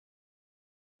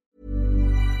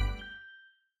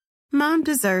Mom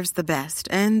deserves the best,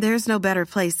 and there's no better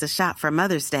place to shop for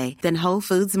Mother's Day than Whole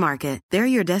Foods Market. They're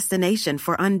your destination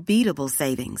for unbeatable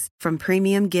savings, from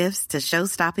premium gifts to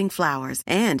show-stopping flowers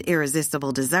and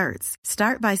irresistible desserts.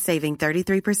 Start by saving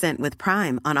 33% with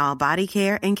Prime on all body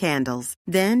care and candles.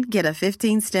 Then get a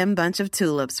 15-stem bunch of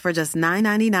tulips for just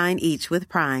 $9.99 each with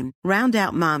Prime. Round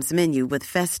out Mom's menu with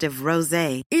festive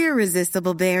rosé,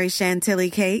 irresistible berry chantilly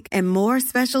cake, and more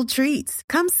special treats.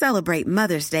 Come celebrate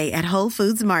Mother's Day at Whole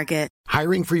Foods Market.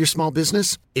 Hiring for your small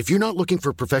business? If you're not looking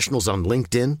for professionals on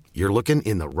LinkedIn, you're looking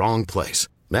in the wrong place.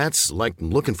 That's like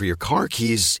looking for your car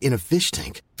keys in a fish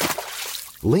tank.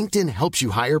 LinkedIn helps you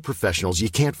hire professionals you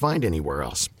can't find anywhere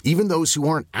else, even those who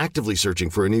aren't actively searching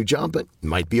for a new job but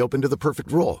might be open to the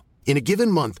perfect role. In a given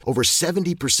month, over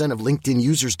 70% of LinkedIn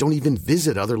users don't even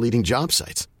visit other leading job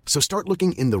sites. So start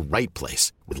looking in the right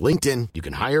place. With LinkedIn, you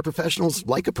can hire professionals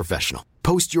like a professional.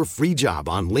 Post your free job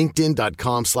on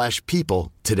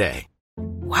linkedin.com/people today.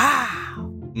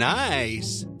 Wow.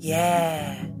 Nice.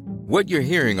 Yeah. What you're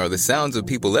hearing are the sounds of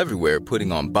people everywhere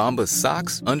putting on Bombas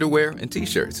socks, underwear, and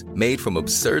T-shirts made from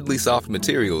absurdly soft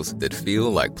materials that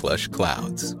feel like plush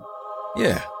clouds.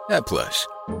 Yeah, that plush.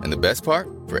 And the best part?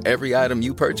 For every item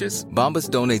you purchase, Bombas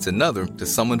donates another to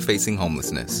someone facing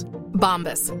homelessness.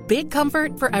 Bombas. Big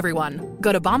comfort for everyone.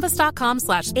 Go to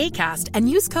bombas.com/ACAST and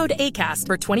use code ACAST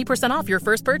for 20% off your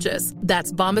first purchase.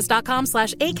 That's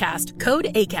bombas.com/ACAST. Code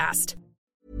ACAST.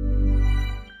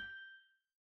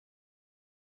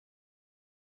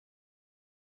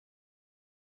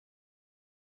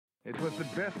 It was the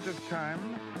best of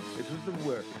times, it was the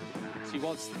worst of times. She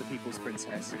was the people's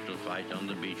princess. We'll fight on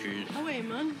the beaches. Oh wait,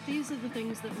 man, these are the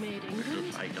things that made England.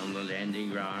 We'll fight on the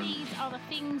landing ground. These are the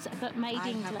things that made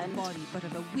England. I have a body, but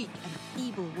of a weak and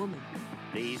feeble woman.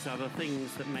 These are the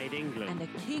things that made England. And a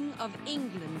king of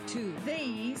England, too.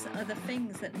 These are the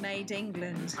things that made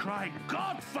England. Cry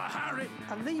God for Harry!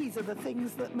 And these are the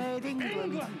things that made England.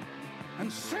 England!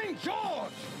 And St.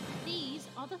 George! These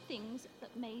are the things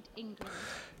that made England.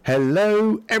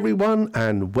 Hello, everyone,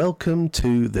 and welcome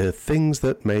to The Things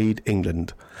That Made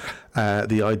England.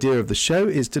 The idea of the show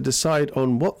is to decide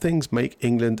on what things make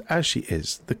England as she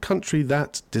is, the country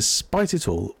that, despite it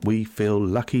all, we feel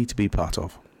lucky to be part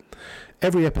of.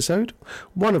 Every episode,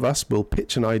 one of us will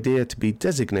pitch an idea to be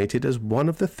designated as one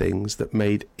of the things that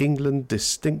made England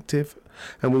distinctive,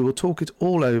 and we will talk it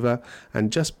all over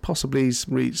and just possibly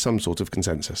reach some sort of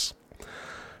consensus.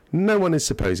 No one is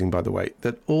supposing, by the way,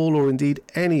 that all or indeed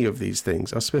any of these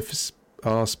things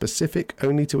are specific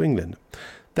only to England.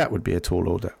 That would be a tall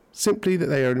order. Simply that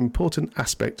they are an important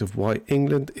aspect of why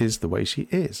England is the way she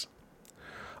is.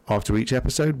 After each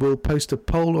episode, we'll post a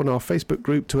poll on our Facebook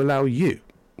group to allow you,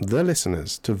 the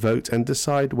listeners, to vote and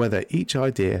decide whether each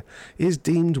idea is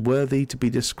deemed worthy to be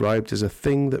described as a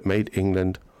thing that made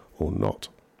England or not.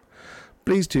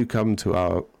 Please do come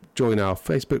to join our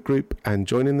Facebook group and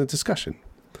join in the discussion.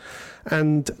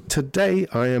 And today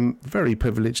I am very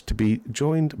privileged to be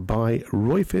joined by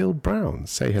Roifield Brown.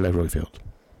 Say hello, Roifield.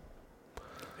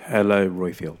 Hello,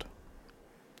 Roifield.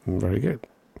 Very good.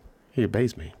 He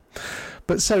obeys me.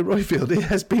 But so, Roifield, it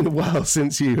has been a while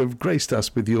since you have graced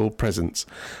us with your presence,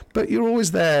 but you're always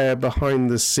there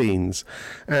behind the scenes,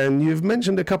 and you've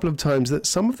mentioned a couple of times that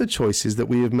some of the choices that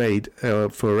we have made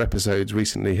for episodes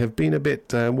recently have been a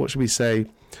bit, what should we say,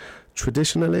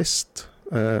 traditionalist,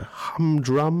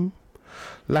 humdrum,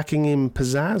 lacking in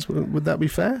pizzazz. Would that be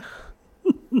fair?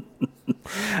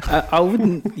 I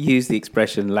wouldn't use the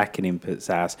expression lacking in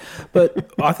pizzazz,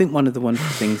 but I think one of the wonderful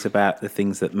things about the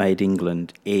things that made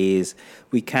England is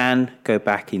we can go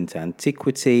back into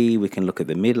antiquity, we can look at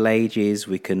the Middle Ages,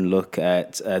 we can look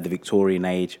at the Victorian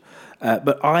age,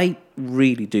 but I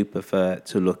really do prefer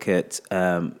to look at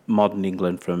modern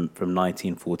England from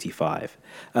 1945.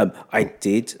 I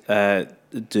did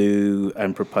do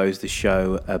and propose the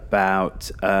show about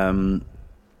oh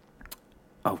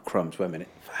crumbs, wait a minute,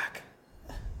 fuck,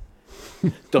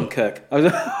 Dunkirk. Wait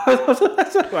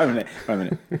a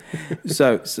minute.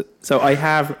 So I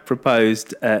have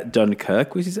proposed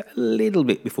Dunkirk, which is a little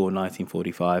bit before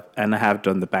 1945, and I have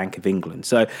done the Bank of England.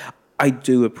 So I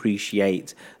do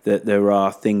appreciate that there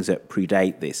are things that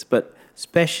predate this, but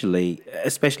especially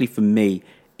for me,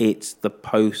 it's the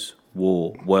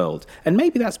post-war world, and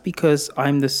maybe that's because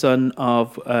I'm the son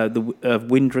of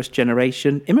Windrush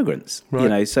generation immigrants. Right. You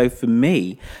know, so for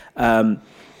me,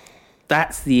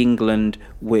 that's the England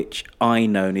which I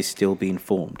know is still being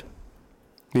formed.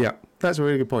 Yeah, that's a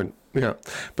really good point. Yeah,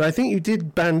 but I think you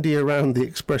did bandy around the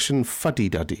expression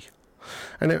fuddy-duddy.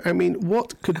 And I mean,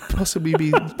 what could possibly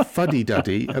be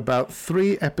fuddy-duddy about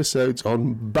 3 episodes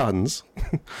on buns,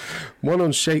 one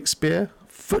on Shakespeare,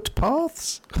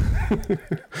 footpaths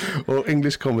or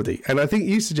English comedy. And I think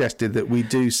you suggested that we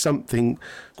do something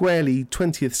squarely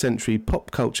 20th century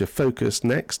pop culture focused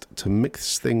next to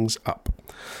mix things up.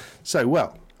 So,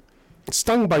 well,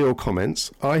 stung by your comments,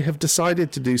 I have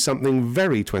decided to do something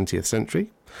very 20th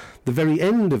century, the very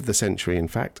end of the century, in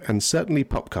fact, and certainly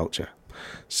pop culture.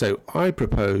 So I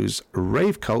propose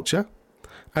rave culture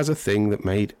as a thing that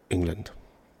made England.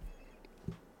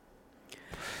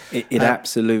 It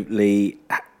absolutely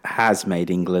has made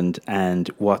England, and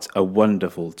what a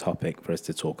wonderful topic for us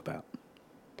to talk about.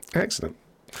 Excellent.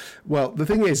 Well, the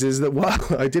thing is that while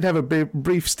I did have a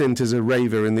brief stint as a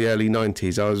raver in the early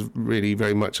 90s, I was really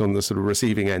very much on the sort of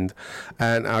receiving end,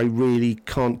 and I really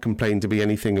can't complain to be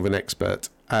anything of an expert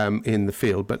in the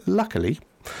field. But luckily,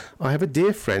 I have a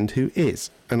dear friend who is,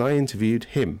 and I interviewed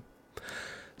him.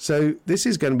 So this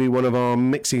is going to be one of our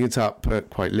mixing it up,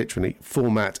 quite literally,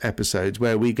 format episodes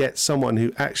where we get someone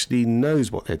who actually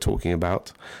knows what they're talking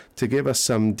about to give us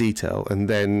some detail, and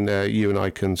then you and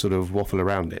I can sort of waffle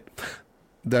around it.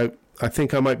 Though I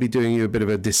think I might be doing you a bit of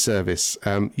a disservice.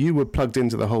 You were plugged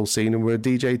into the whole scene and were a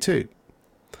DJ too.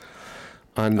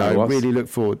 And I really look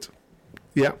forward.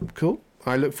 Yeah, cool.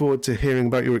 I look forward to hearing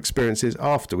about your experiences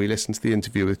after we listen to the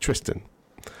interview with Tristan.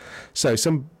 So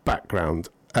some background.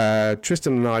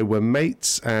 Tristan and I were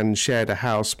mates and shared a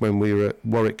house when we were at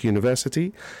Warwick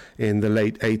University in the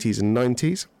late 80s and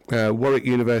 90s. Warwick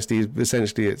University is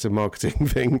essentially, it's a marketing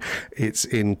thing. It's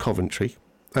in Coventry.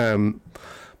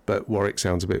 But Warwick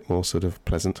sounds a bit more sort of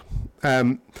pleasant.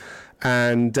 So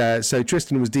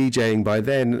Tristan was DJing by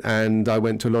then, and I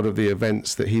went to a lot of the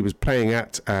events that he was playing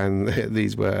at, and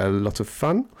these were a lot of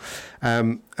fun.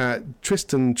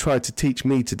 Tristan tried to teach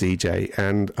me to DJ,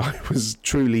 and I was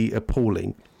truly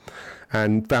appalling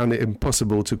and found it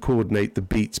impossible to coordinate the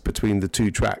beats between the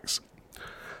two tracks.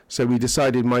 So we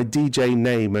decided my DJ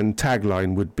name and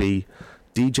tagline would be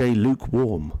DJ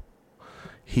Lukewarm.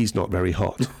 He's not very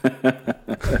hot.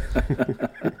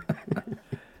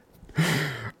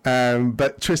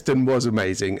 But Tristan was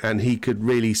amazing, and he could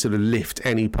really sort of lift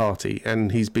any party,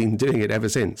 and he's been doing it ever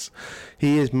since.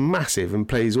 He is massive and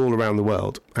plays all around the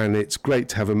world, and it's great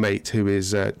to have a mate who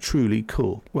is truly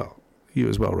cool. Well, you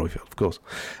as well, Royfield, of course.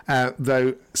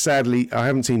 Though, sadly, I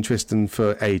haven't seen Tristan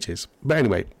for ages. But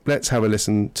anyway, let's have a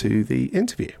listen to the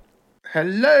interview.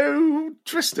 Hello,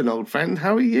 Tristan, old friend.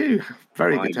 How are you?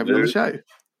 Very good to have you on the show.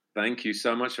 Thank you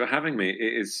so much for having me.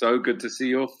 It is so good to see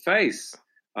your face.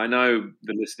 I know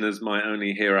the listeners might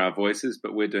only hear our voices,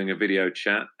 but we're doing a video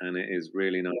chat, and it is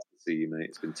really nice to see you, mate.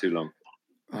 It's been too long.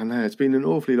 I know, it's been an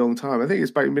awfully long time. I think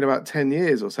it's been about 10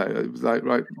 years or so. It was like,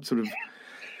 right, sort of...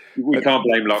 We can't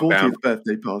blame lockdown. 40th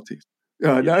birthday parties.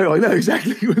 I know,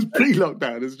 exactly. It was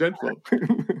pre-lockdown. It's dreadful.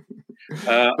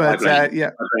 I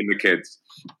blame the kids.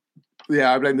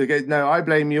 Yeah, I blame the kids. No, I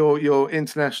blame your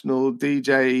international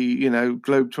DJ,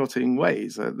 globe-trotting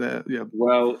ways. Yeah.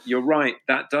 Well, you're right.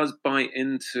 That does bite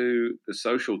into the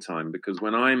social time, because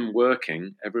when I'm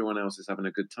working, everyone else is having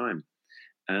a good time.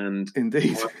 And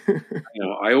indeed,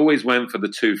 I always went for the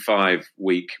 2-5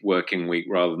 working week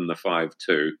rather than the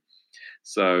 5-2.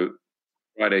 So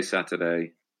Friday,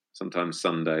 Saturday, sometimes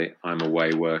Sunday, I'm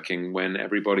away working when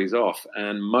everybody's off,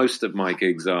 and most of my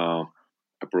gigs are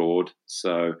abroad.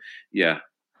 So yeah,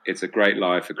 it's a great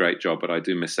life, a great job, but I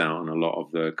do miss out on a lot of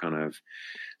the kind of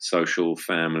social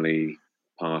family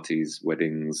parties,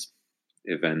 weddings,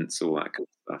 events, all that kind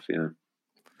of stuff. Yeah,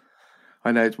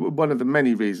 I know. It's one of the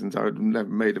many reasons I never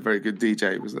made a very good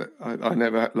DJ was that I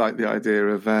never liked the idea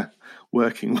of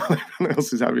working while everyone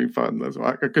else is having fun. That's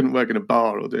why I couldn't work in a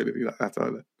bar or do anything like that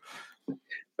either.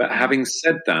 But having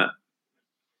said that,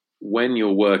 when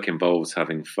your work involves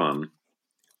having fun,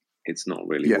 it's not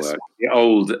really work. The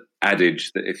old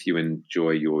adage that if you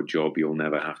enjoy your job, you'll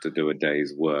never have to do a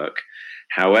day's work.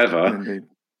 However, Indeed.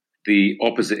 The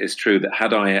opposite is true, that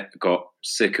had I got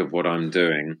sick of what I'm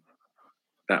doing,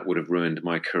 that would have ruined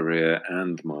my career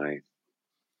and my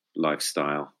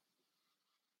lifestyle.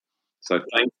 So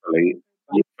thankfully,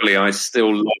 I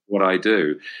still love what I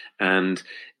do. And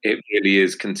it really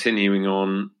is continuing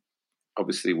on,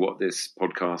 obviously, what this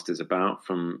podcast is about,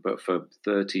 but for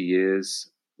 30 years,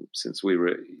 since we were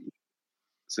at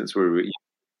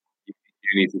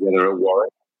uni together at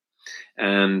Warwick,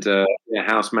 and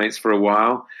housemates for a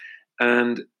while,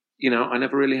 and I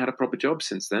never really had a proper job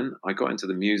since then. I got into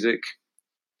the music,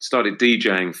 started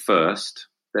DJing first,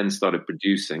 then started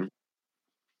producing,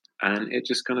 and it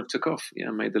just kind of took off.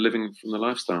 Yeah, made the living from the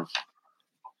lifestyle.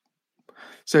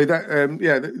 So that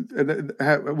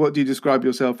what do you describe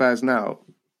yourself as now?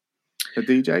 A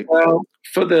DJ? Well,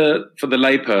 for the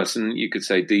layperson, you could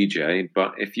say DJ,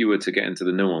 but if you were to get into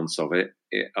the nuance of it,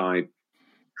 I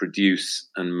produce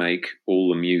and make all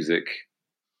the music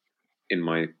in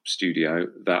my studio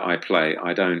that I play.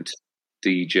 I don't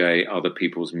DJ other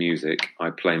people's music.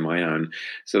 I play my own.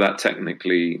 So that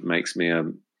technically makes me a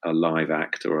live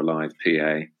act or a live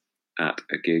PA at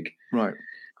a gig. Right.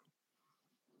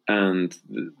 And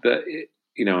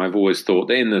I've always thought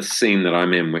that in the scene that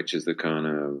I'm in, which is the kind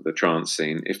of the trance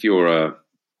scene, if you're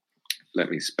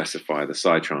let me specify the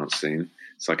psytrance scene,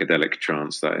 psychedelic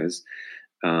trance, that is.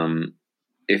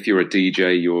 If you're a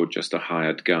DJ, you're just a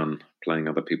hired gun playing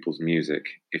other people's music.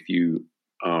 If you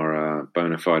are a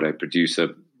bona fide producer,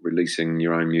 releasing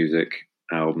your own music,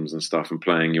 albums and stuff, and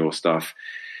playing your stuff,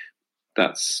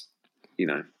 that's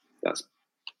the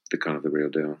kind of the real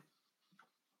deal.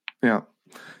 Yeah.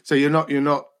 So you're not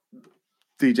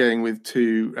DJing with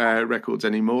two records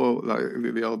anymore, like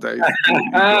the old days.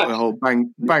 You've got a whole bank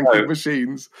of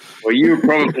machines. Well, you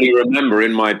probably remember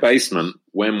in my basement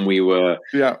when we were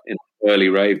in early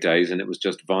rave days, and it was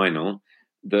just vinyl,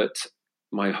 that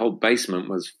my whole basement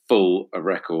was full of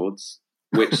records,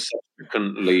 which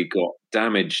subsequently got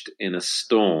damaged in a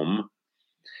storm,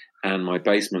 and my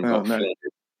basement got flooded.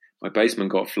 My basement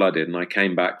got flooded, and I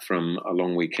came back from a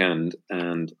long weekend,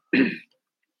 and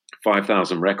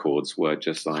 5,000 records were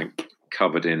just like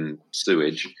covered in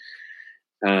sewage.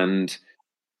 And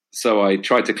so I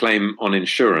tried to claim on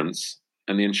insurance,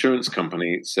 and the insurance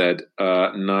company said,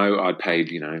 no, I paid,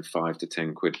 £5 to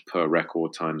 £10 per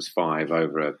record times 5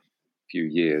 over a few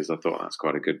years. I thought that's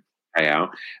quite a good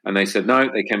payout. And they said, no,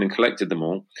 they came and collected them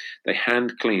all. They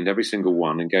hand cleaned every single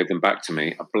one and gave them back to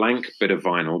me, a blank bit of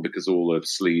vinyl because all the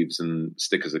sleeves and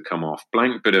stickers had come off,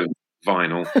 blank bit of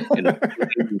vinyl in a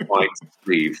white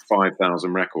sleeve,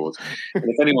 5,000 records. And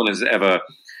if anyone has ever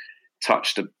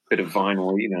touched a bit of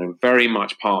vinyl, very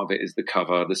much part of it is the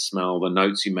cover, the smell, the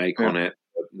notes you make on it,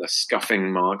 the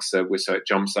scuffing marks, so it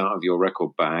jumps out of your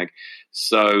record bag.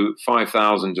 So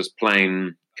 5,000 just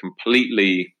plain,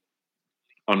 completely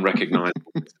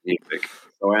unrecognizable music.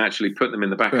 So I actually put them in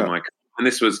the back of my car. And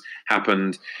this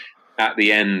happened at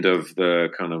the end of the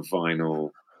kind of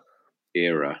vinyl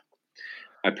era.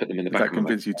 I put them in the back of my car. That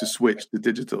convinced you to switch to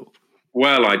digital?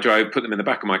 Well, put them in the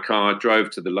back of my car, drove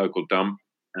to the local dump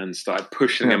and started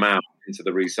pushing them out into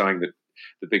the recycling,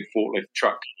 the big forklift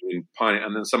truck.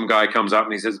 And then some guy comes up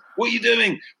and he says, what are you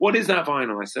doing? What is that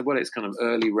vinyl? I said, well, it's kind of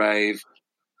early rave,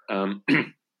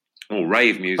 or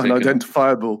rave music.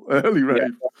 Unidentifiable early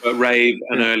rave. Yeah, rave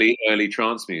and early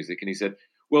trance music. And he said,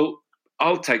 well,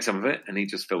 I'll take some of it. And he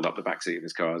just filled up the backseat of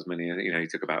his car as many, he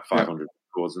took about 500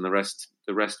 records, and the rest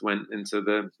went into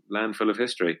the landfill of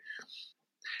history.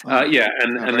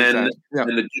 And then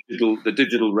the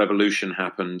digital revolution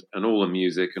happened, and all the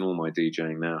music and all my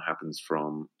DJing now happens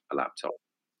from a laptop.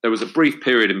 There was a brief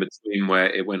period in between where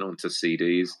it went onto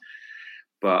CDs,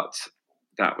 but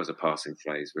that was a passing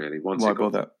phase, really.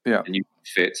 And you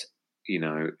fit,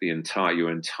 your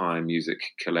entire music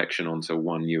collection onto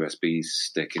one USB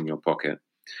stick in your pocket.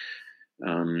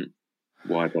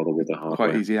 Why bother with the hardware?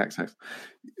 Quite easy access.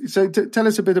 So tell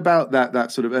us a bit about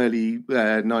that sort of early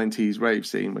 90s rave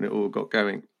scene when it all got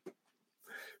going.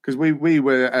 Because we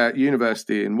were at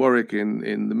university in Warwick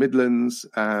in the Midlands,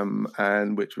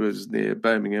 and which was near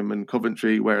Birmingham and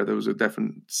Coventry, where there was a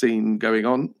different scene going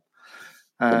on.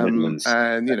 And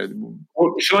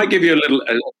shall I give you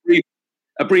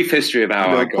a brief history of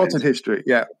how I got potted history?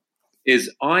 Yeah,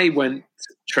 is I went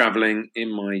travelling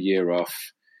in my year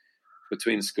off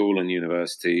between school and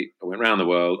university. I went around the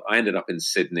world. I ended up in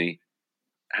Sydney,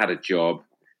 had a job,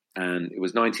 and it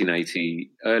was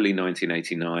early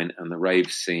 1989, and the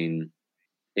rave scene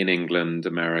in England,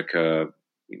 America,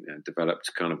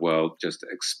 developed kind of world just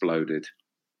exploded.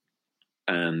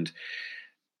 And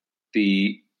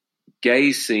the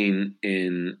gay scene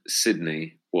in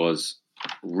Sydney was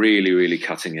really, really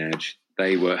cutting edge.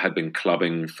 They had been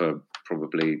clubbing for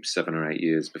probably 7 or 8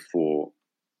 years before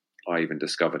I even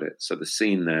discovered it. So the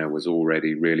scene there was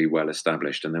already really well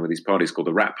established. And there were these parties called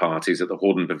the Rat Parties at the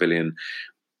Hordern Pavilion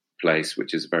place,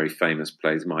 which is a very famous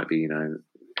place, might be,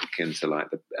 akin to like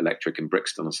the Electric in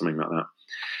Brixton or something like that.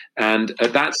 And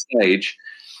at that stage,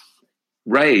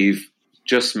 rave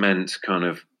just meant kind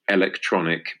of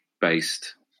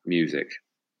electronic-based music.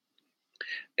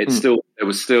 There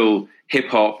was still hip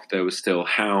hop, there was still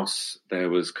house, there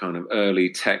was kind of early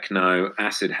techno,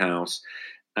 acid house,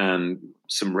 and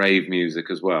some rave music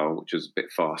as well, which was a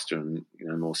bit faster and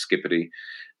more skippity,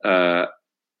 rather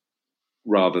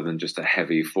than just a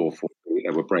heavy 4/4.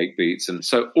 There were break beats, and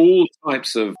so all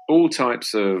types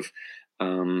of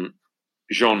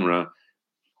genre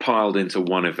piled into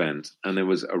one event, and there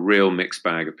was a real mixed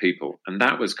bag of people, and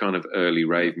that was kind of early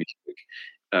rave music.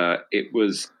 It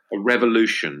was a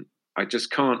revolution. I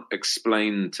just can't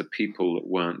explain to people that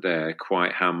weren't there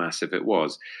quite how massive it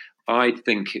was. I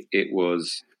think it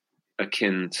was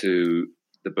akin to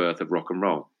the birth of rock and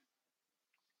roll,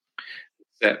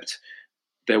 except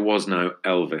there was no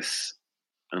Elvis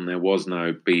and there was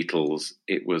no Beatles.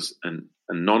 It was an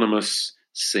anonymous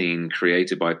scene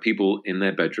created by people in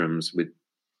their bedrooms with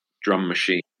drum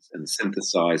machines and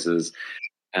synthesizers,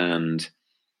 and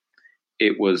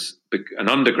it was an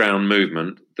underground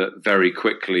movement that very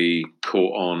quickly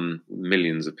caught on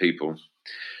millions of people.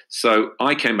 So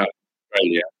I came back from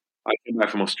Australia. I came back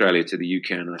from Australia to the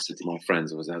UK, and I said to my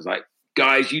friends, I was like,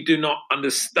 guys, you do not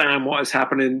understand what is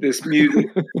happening in this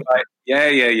music. Like,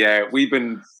 yeah. We've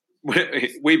been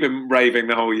raving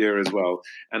the whole year as well.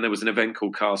 And there was an event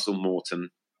called Castle Morton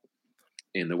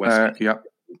in the West,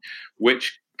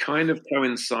 which kind of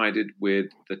coincided with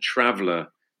the traveller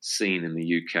scene in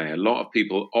the UK. A lot of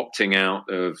people opting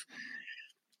out of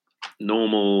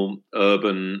normal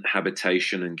urban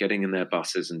habitation and getting in their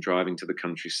buses and driving to the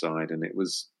countryside. And it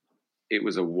was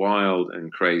a wild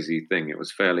and crazy thing. It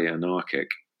was fairly anarchic.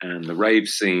 And the rave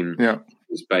scene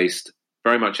was based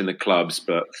very much in the clubs,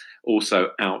 but also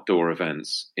outdoor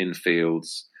events, in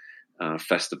fields,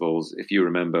 festivals. If you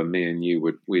remember, me and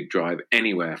you we'd drive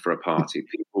anywhere for a party.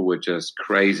 People were just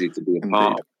crazy to be a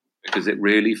part of it because it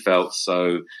really felt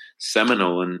so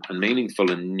seminal and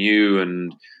meaningful and new,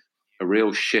 and a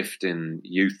real shift in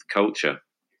youth culture.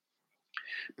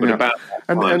 But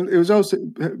and it was also,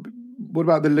 what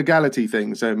about the legality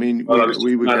things? I mean,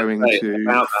 we were going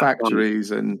to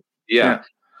factories and a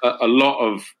lot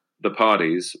of the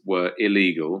parties were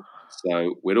illegal.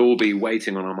 So we'd all be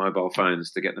waiting on our mobile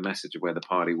phones to get the message of where the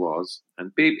party was.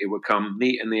 And beep, it would come,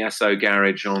 meet in the SO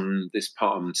garage on this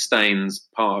part of Staines,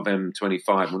 part of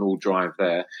M25, and all drive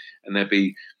there. And there'd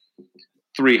be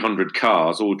 300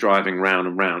 cars all driving round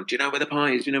and round. Do you know where the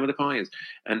pie is? Do you know where the pie is?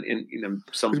 And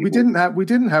some people... we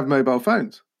didn't have mobile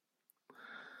phones.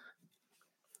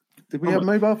 Did we have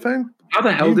mobile phone? How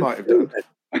the hell you did might have done?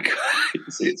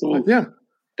 See, it's all... Yeah.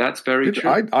 That's very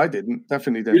true. I didn't,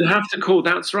 definitely didn't. You'd have to call,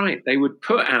 that's right. They would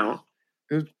put out...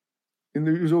 It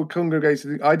was all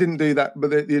congregated. I didn't do that, but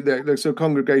they're so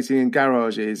congregating in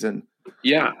garages and...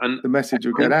 Yeah, and the message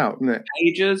would get out, isn't it?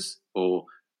 Pages, or...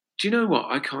 Do you know what?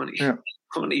 I can't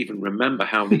even remember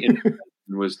how the information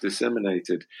was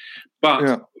disseminated.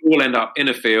 But we all end up in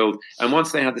a field, and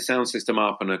once they had the sound system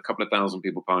up and a couple of thousand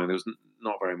people partying, there was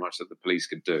not very much that the police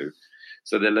could do.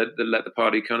 So they let the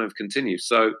party kind of continue.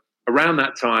 So around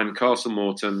that time, Castle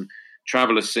Morton,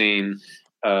 traveller scene,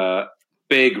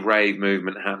 big rave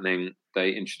movement happening,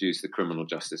 they introduced the Criminal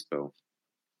Justice Bill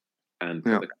and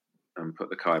put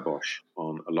the kibosh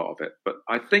on a lot of it. But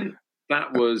I think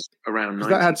that was around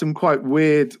 90. That had some quite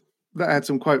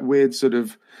weird sort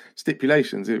of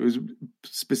stipulations. It was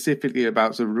specifically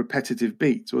about sort of repetitive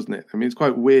beats, wasn't it? I mean, it's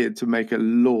quite weird to make a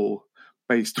law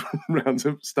based around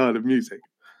a style of music.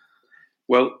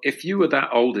 Well, if you were that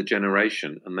older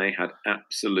generation and they had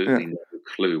absolutely no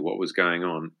clue what was going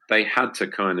on, they had to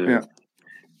kind of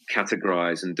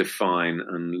categorize and define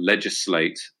and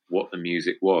legislate what the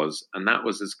music was. And that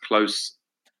was as close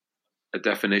a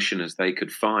definition as they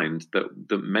could find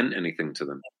that meant anything to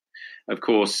them. Of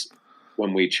course,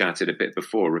 when we chatted a bit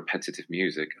before, repetitive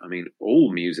music, I mean,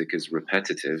 all music is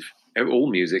repetitive. All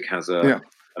music has a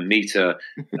meter,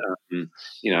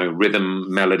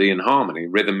 rhythm, melody, and harmony.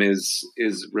 Rhythm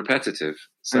is repetitive.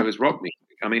 So is rock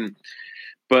music. I mean,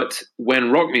 but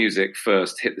when rock music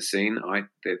first hit the scene,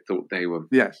 they thought they were...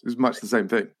 Yes, it was much the same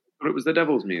thing. But it was the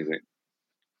devil's music.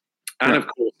 And of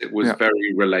course, it was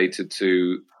very related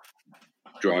to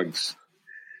drugs,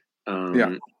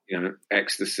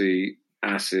 ecstasy,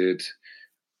 acid.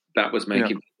 That was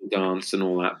making people dance and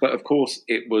all that. But of course,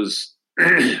 it was...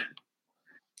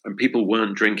 And people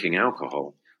weren't drinking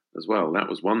alcohol as well. That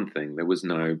was one thing. There was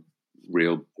no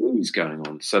real booze going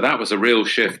on. So that was a real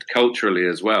shift culturally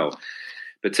as well,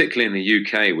 particularly in the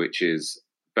UK, which is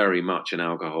very much an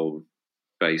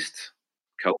alcohol-based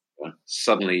culture.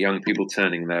 Suddenly young people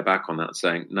turning their back on that,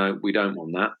 saying, no, we don't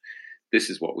want that.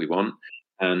 This is what we want.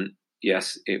 And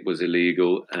yes, it was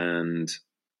illegal, and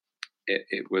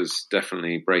it was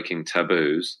definitely breaking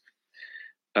taboos.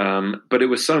 But it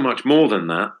was so much more than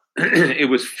that. It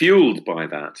was fueled by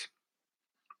that,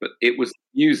 but it was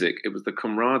music, it was the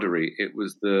camaraderie, it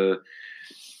was the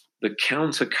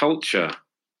counterculture.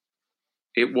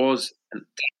 It was a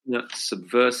definite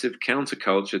subversive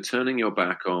counterculture, turning your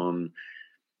back on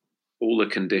all the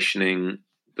conditioning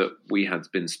that we had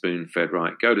been spoon-fed,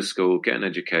 right? Go to school, get an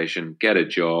education, get a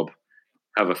job,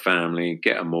 have a family,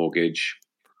 get a mortgage.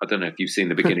 I don't know if you've seen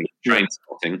the beginning of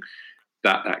Trainspotting.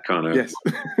 That kind of... Yes.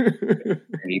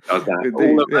 He does that.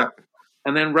 Indeed,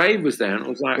 And then rave was there, and it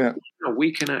was like, wow,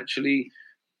 we can actually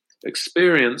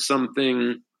experience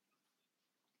something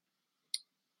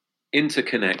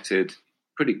interconnected,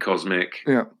 pretty cosmic,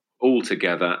 all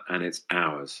together, and it's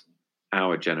ours,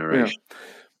 our generation.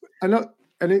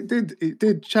 And it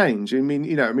did change. I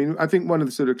mean, I think one of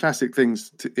the sort of classic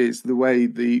things is the way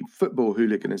the football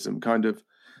hooliganism kind of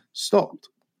stopped.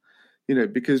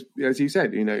 Because as you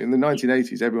said, in the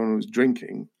 1980s, everyone was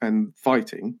drinking and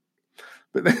fighting,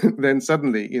 but then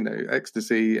suddenly,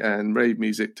 ecstasy and rave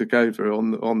music took over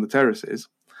on the terraces,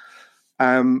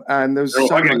 and there was so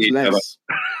much less.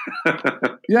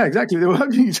 Yeah, exactly. They were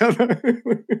hugging each other.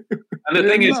 And the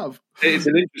thing is, it's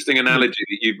an interesting analogy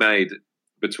that you've made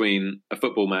between a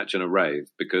football match and a rave,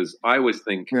 because I always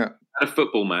think at a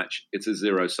football match, it's a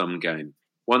zero-sum game.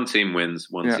 One team wins,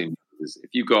 one team loses.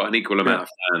 If you've got an equal amount of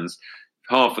fans,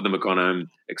 half of them have gone home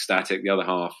ecstatic, the other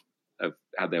half have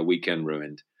had their weekend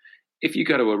ruined. If you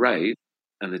go to a rave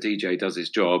and the DJ does his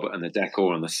job and the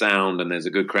decor and the sound and there's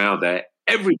a good crowd there,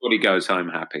 everybody goes home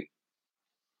happy.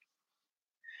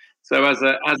 So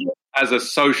as a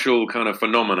social kind of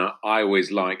phenomena, I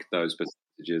always like those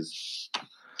percentages.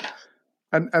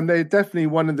 And they're definitely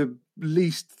one of the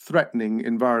least threatening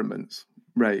environments,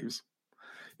 raves.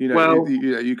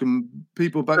 You can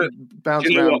people bounce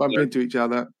around, bump into each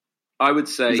other. I would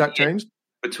say has that changed?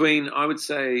 Between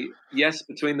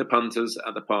the punters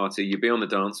at the party, you'd be on the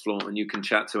dance floor and you can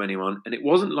chat to anyone. And it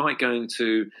wasn't like going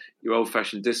to your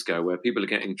old-fashioned disco where people are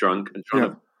getting drunk and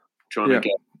trying to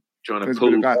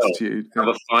pull, have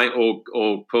a fight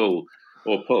or pull.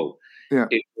 Yeah.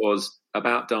 It was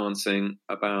about dancing,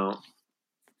 about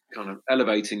kind of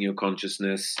elevating your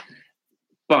consciousness.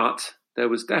 But there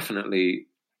was definitely,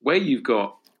 where you've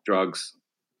got drugs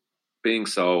being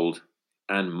sold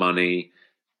and money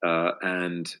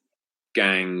and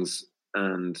gangs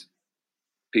and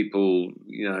people,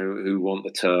 who want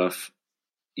the turf.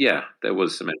 Yeah, there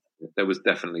was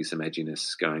definitely some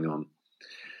edginess going on.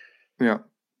 Yeah.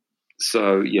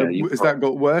 So, has that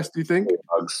got worse, do you think?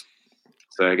 Drugs.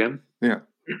 Say again? Yeah.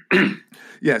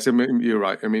 Yes, I mean, you're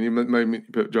right. I mean, the moment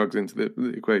you put drugs into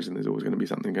the equation, there's always going to be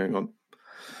something going on.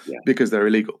 Yeah. Because they're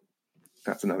illegal.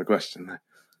 That's another question there.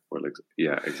 Well,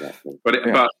 yeah, exactly. But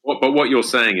what you're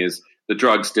saying is the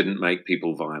drugs didn't make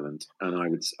people violent, and I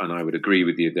would agree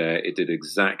with you there. It did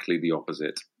exactly the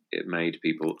opposite. It made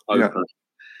people open,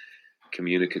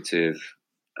 communicative,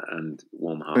 and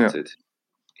warm-hearted.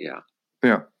 Yeah.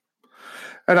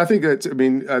 And I think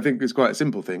it's quite a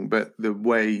simple thing, but the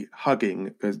way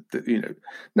hugging,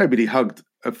 nobody hugged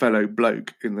a fellow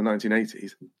bloke in the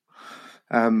 1980s.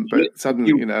 But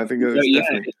suddenly, I think it's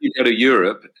definitely. If you go to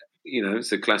Europe,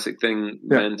 it's a classic thing.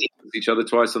 Men kiss each other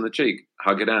twice on the cheek,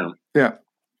 hug it out. Yeah,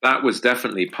 that was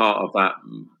definitely part of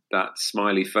that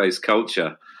smiley face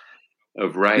culture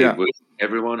of rave. Was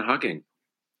everyone hugging,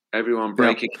 everyone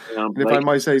breaking down. If I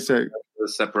might say so, the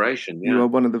separation. Yeah. You're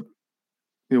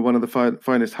one of the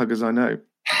finest huggers I know.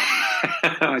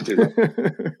 I do.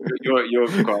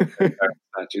 You're quite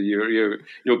actually.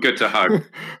 You're good to hug.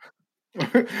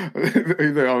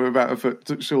 I'm about a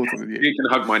foot shorter than you. You can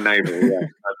hug my neighbour, no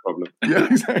problem. Yeah,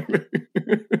 exactly.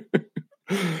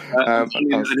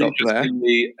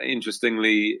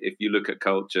 Interestingly, if you look at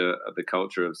the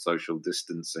culture of social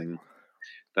distancing,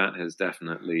 that has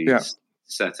definitely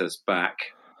set us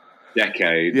back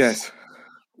decades. Yes.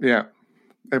 Yeah.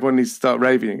 Everyone needs to start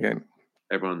raving again.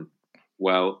 Everyone.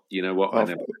 Well, you know what?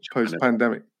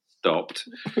 Post-pandemic. Stopped.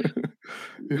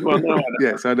 Well, no,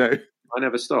 yes, I know. I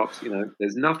never stopped.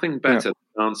 There's nothing better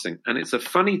than dancing. And it's a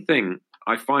funny thing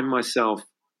I find myself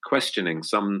questioning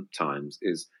sometimes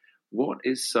is what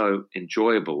is so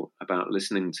enjoyable about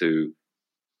listening to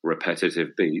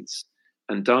repetitive beats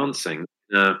and dancing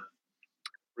in a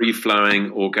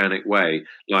free-flowing, organic way.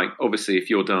 Like, obviously, if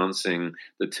you're dancing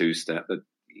the two-step,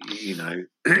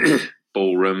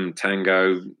 ballroom,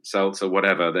 tango, salsa,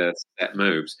 whatever, there's set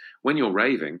moves. When you're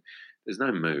raving, there's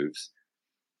no moves.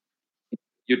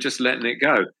 You're just letting it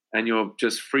go and you're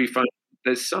just free flowing.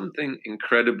 There's something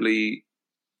incredibly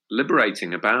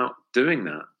liberating about doing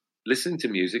that, listening to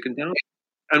music and dancing.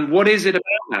 And what is it about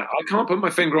that? I can't put my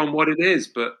finger on what it is,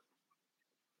 but.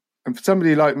 And for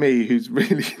somebody like me who's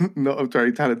really not a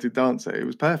very talented dancer, it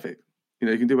was perfect.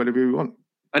 You can do whatever you want.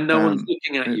 And no one's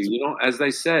looking at you. You're not, as they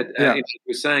said, if you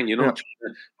were saying, you're not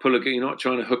trying to you're not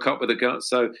trying to hook up with a girl.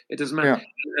 So it doesn't matter. Yeah.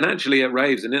 And actually at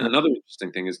raves, and another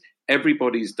interesting thing is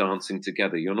everybody's dancing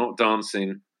together. You're not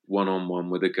dancing one-on-one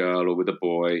with a girl or with a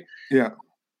boy. Yeah.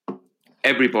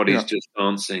 Everybody's just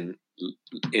dancing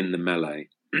in the melee.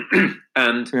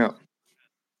 And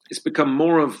it's become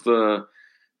more of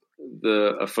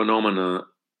a phenomena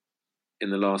in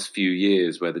the last few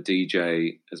years where the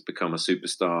DJ has become a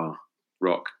superstar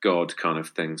rock god kind of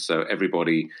thing. So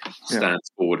everybody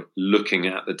stands forward looking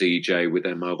at the DJ with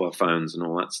their mobile phones and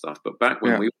all that stuff. But back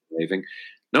when we were raving,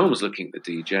 no one was looking at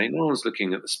the DJ. No one was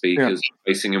looking at the speakers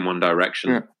facing in one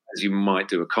direction as you might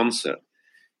do a concert.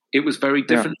 It was very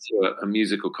different to a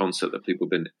musical concert that people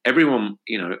have been. Everyone,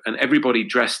 and everybody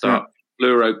dressed up,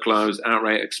 fluoro clothes,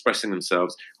 outright expressing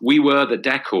themselves. We were the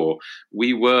decor.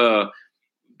 We were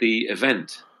the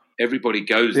event. Everybody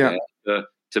goes there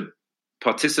to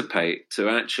participate, to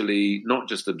actually not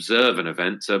just observe an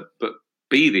event, but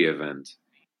be the event.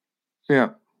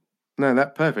 Yeah. No,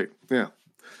 that's perfect. Yeah.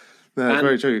 No, that's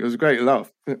very true. It was a great laugh.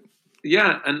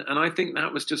 Yeah, and I think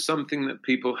that was just something that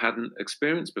people hadn't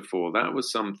experienced before. That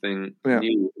was something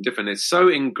new and different. It's so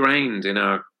ingrained in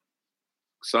our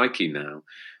psyche now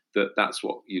that that's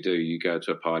what you do. You go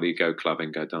to a party, go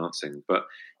clubbing, go dancing. But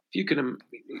if you can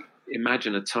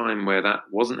imagine a time where that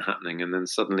wasn't happening and then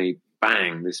suddenly,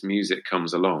 bang, this music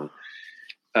comes along.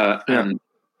 And,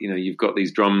 you've got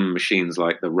these drum machines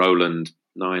like the Roland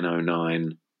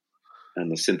 909 and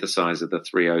the synthesizer, the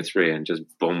 303, and just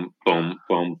boom, boom,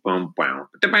 boom, boom, bow,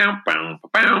 bow, bow,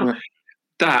 bow.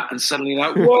 That, and suddenly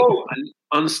like, whoa, and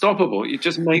unstoppable. It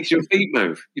just makes your feet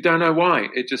move. You don't know why.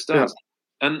 It just does.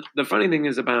 Yeah. And the funny thing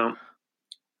is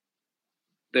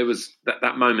there was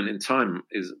that moment in time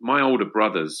is my older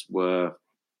brothers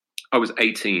I was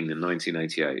 18 in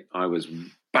 1988. I was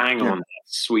bang on that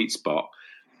sweet spot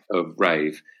of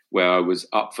rave where I was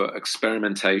up for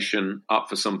experimentation, up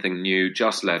for something new,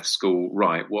 just left school,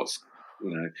 right, what's,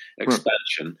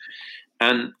 expansion.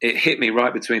 And it hit me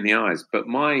right between the eyes. But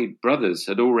my brothers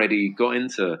had already got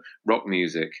into rock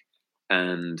music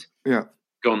and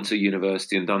gone to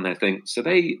university and done their thing. So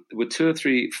they were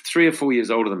 3 or 4 years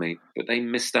older than me, but they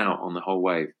missed out on the whole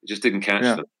wave. It just didn't catch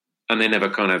them. And they never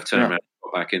kind of turned around and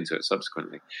got back into it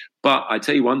subsequently. But I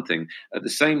tell you one thing, at the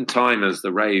same time as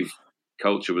the rave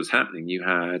culture was happening, you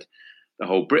had the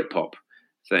whole Britpop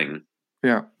thing.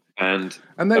 Yeah. And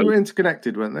they were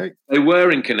interconnected, weren't they? They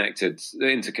were interconnected.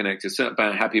 Certain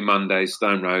band, Happy Monday,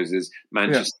 Stone Roses,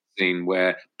 Manchester scene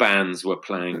where bands were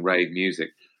playing rave music.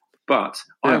 But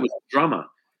I was a drummer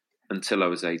until I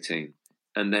was 18.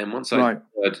 And then once I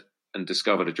heard and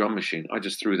discovered a drum machine, I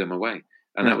just threw them away.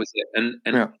 And that was it. And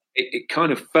it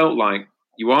kind of felt like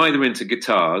you were either into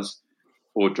guitars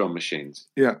or drum machines.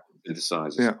 Yeah.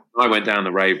 Synthesizers. Yeah. I went down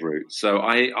the rave route. So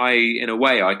I in a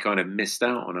way, I kind of missed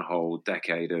out on a whole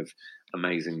decade of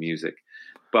amazing music.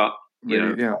 But,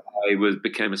 I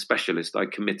became a specialist. I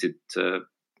committed to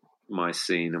my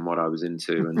scene and what I was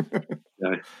into.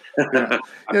 And,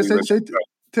 so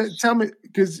tell me,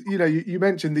 because, you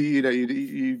mentioned that,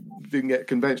 you didn't get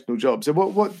conventional jobs. So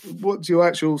what's your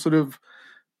actual sort of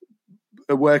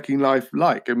a working life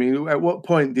like? I mean, at what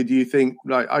point did you think,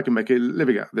 like, I can make a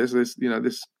living out of this?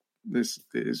 This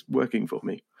is working for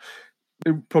me.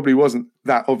 It probably wasn't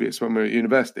that obvious when we were at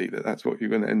university that that's what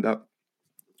you're going to end up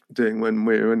doing when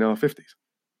we're in our 50s.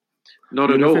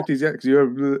 Not at all. 50s yet, because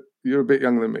you're a bit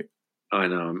younger than me. I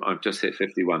know. I've just hit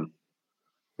 51.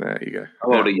 There you go.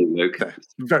 How old are you, Luke?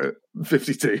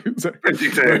 52. 52.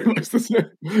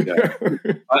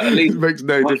 At least it makes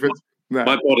no difference. No.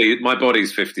 My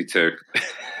body's 52.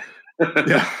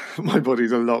 Yeah, my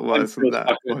body's a lot worse than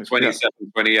that. 27,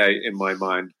 28 in my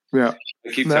mind. Yeah.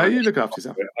 you look after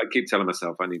yourself. I keep telling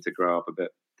myself I need to grow up a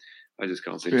bit. I just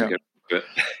can't seem to get it.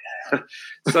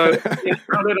 So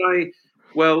how did I?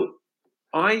 Well,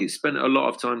 I spent a lot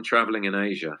of time traveling in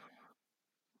Asia.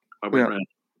 I went around,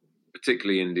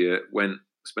 particularly India.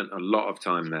 Spent a lot of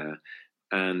time there,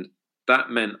 and that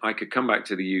meant I could come back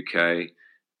to the UK,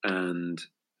 and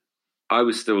I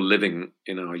was still living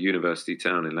in our university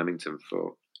town in Leamington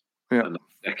for another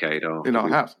decade. In our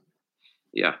house.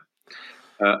 Yeah.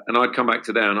 And I'd come back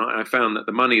to there, and I found that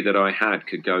the money that I had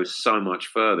could go so much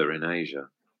further in Asia.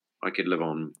 I could live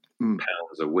on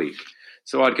pounds a week.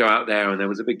 So I'd go out there, and there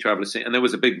was a big traveller scene, and there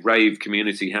was a big rave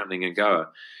community happening in Goa,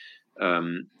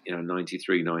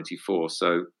 93, 94.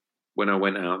 So when I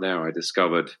went out there, I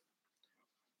discovered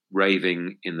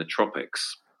raving in the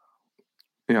tropics.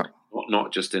 Yeah.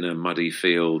 Not just in a muddy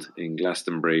field in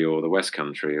Glastonbury or the West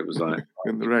Country. It was like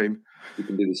in the rain. You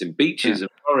can do this in beaches and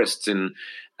forests, in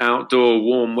outdoor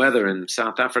warm weather in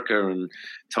South Africa and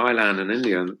Thailand and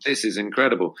India. And this is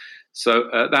incredible. So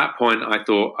at that point, I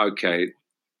thought, okay,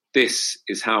 this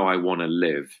is how I want to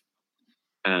live.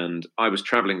 And I was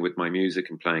traveling with my music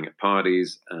and playing at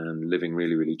parties and living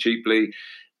really, really cheaply.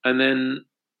 And then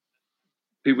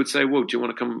people would say, well, do you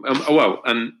want to come?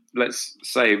 And let's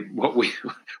say what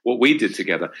we did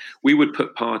together. We would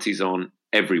put parties on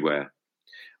everywhere.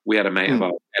 we had a mate of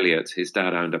ours, Elliot. His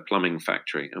dad owned a plumbing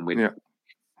factory, and we'd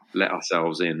let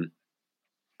ourselves in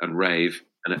and rave.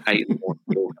 And at 8 in the morning,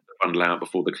 we all had to bundle out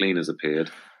before the cleaners appeared.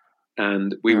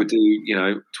 And we would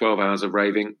do, 12 hours of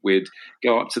raving. We'd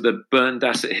go up to the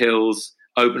Berndassett Hills,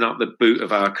 open up the boot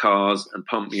of our cars and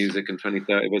pump music, and 20,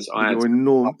 30 of us.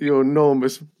 Your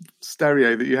enormous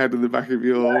stereo that you had in the back of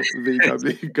your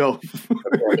VW Golf.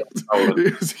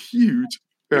 It was huge.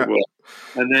 Yeah.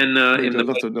 And then in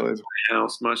the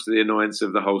house, much to the annoyance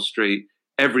of the whole street,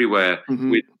 everywhere,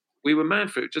 we were mad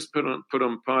for it. Just put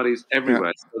on parties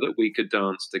everywhere so that we could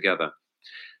dance together.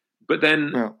 But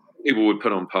then people would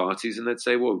put on parties and they'd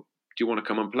say, well, do you want to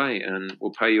come and play? And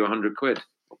we'll pay you 100 quid.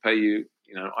 We'll pay you,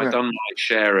 I've done my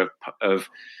share of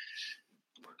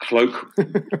cloak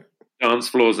dance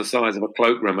floors the size of a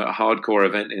cloakroom at a hardcore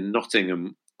event in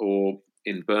Nottingham or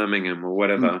in Birmingham or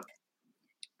whatever.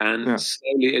 And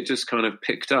slowly it just kind of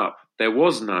picked up. There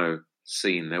was no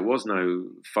scene. There was no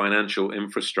financial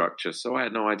infrastructure. So I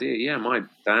had no idea. Yeah, my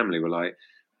family were like,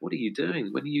 what are you doing?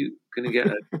 When are you going to get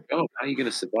a job? How are you going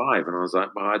to survive? And I was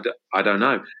like, well, I don't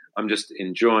know. I'm just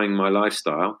enjoying my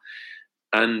lifestyle.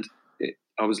 And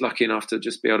I was lucky enough to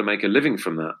just be able to make a living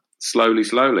from that slowly.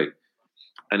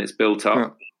 And it's built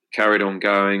up, carried on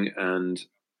going. And,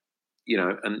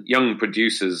 and young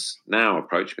producers now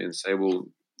approach me and say, well,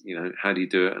 how do you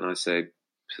do it? And I say,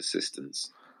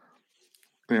 persistence.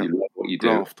 You love what you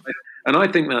do. And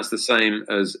I think that's the same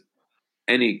as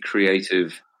any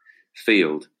creative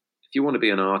field. If you want to be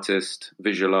an artist,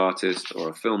 visual artist, or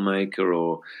a filmmaker,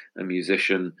 or a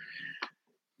musician,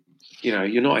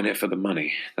 you're not in it for the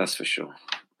money, that's for sure.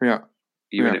 Yeah.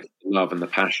 You're in it for the love and the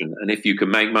passion. And if you can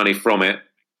make money from it,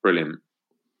 brilliant.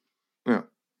 Yeah.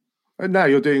 And now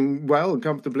you're doing well and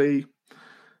comfortably.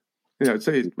 So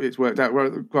it's worked out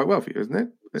quite well for you, isn't it?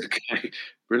 Okay.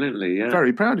 Brilliantly, yeah.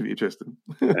 Very proud of you, Tristan.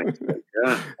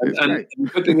 Yeah. And the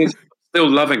good thing is, I'm still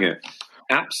loving it.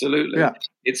 Absolutely. Yeah.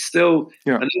 It's still,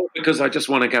 and not because I just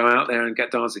want to go out there and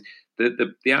get dancing.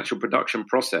 The actual production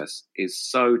process is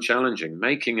so challenging.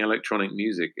 Making electronic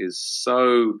music is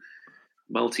so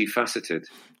multifaceted.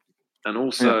 And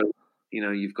also,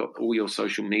 you've got all your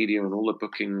social media and all the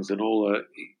bookings and all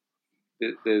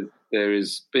there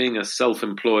is being a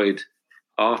self-employed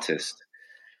artist.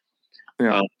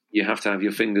 Yeah. You have to have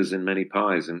your fingers in many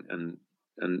pies and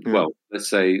well, let's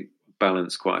say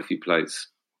balance quite a few plates.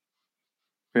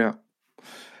 Yeah.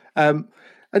 And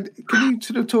can you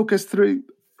sort of talk us through?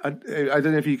 I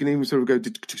don't know if you can even sort of go,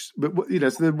 but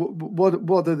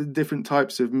what are the different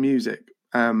types of music?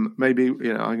 Maybe I'm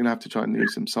going to have to try and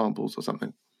use some samples or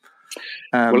something.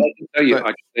 Well, I can tell you, I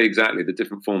can say exactly the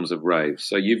different forms of rave.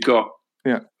 So you've got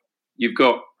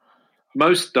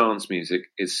most dance music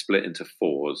is split into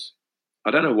fours.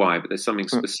 I don't know why, but there's something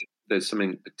specific. There's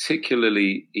something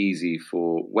particularly easy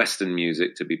for Western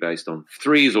music to be based on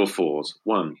threes or fours.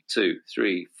 1, 2,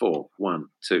 3, 4. 1,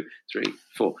 2, 3,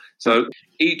 4. So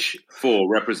each four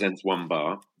represents one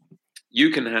bar. You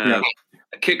can have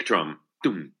a kick drum,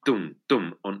 dum, dum,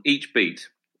 dum, on each beat.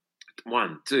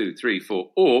 1, 2, 3,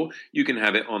 4. Or you can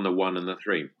have it on the 1 and the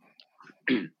 3.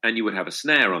 And you would have a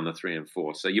snare on the 3 and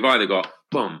 4. So you've either got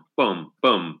bum, bum,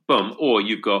 bum, bum, or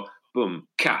you've got boom,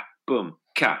 cat, boom,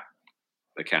 cat.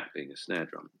 The cat being a snare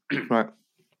drum. Right.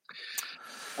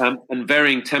 And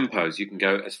varying tempos. You can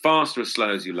go as fast or as slow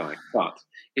as you like. But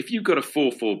if you've got a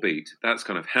 4/4 beat, that's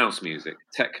kind of house music,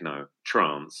 techno,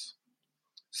 trance,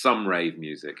 some rave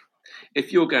music.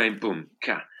 If you're going boom,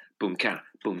 cat, boom, cat,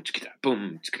 boom,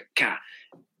 boom, cat,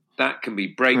 that can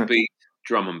be breakbeat,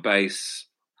 drum and bass,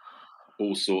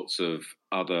 all sorts of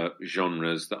other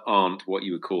genres that aren't what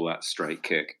you would call that straight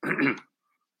kick.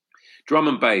 Drum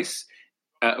and bass,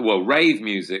 rave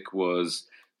music was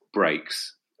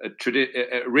breaks.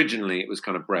 Originally, it was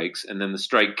kind of breaks, and then the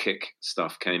straight kick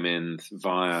stuff came in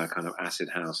via kind of acid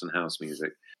house and house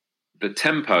music. The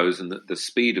tempos and the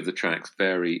speed of the tracks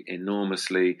vary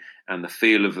enormously, and the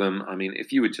feel of them. I mean,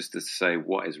 if you were just to say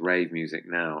what is rave music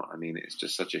now, I mean, it's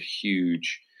just such a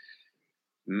huge,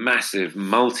 massive,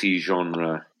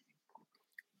 multi-genre.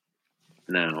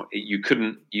 Now, you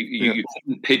couldn't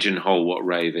pigeonhole what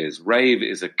rave is. Rave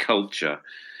is a culture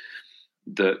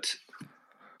that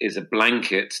is a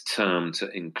blanket term to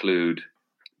include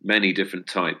many different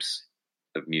types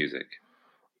of music.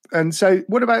 And so,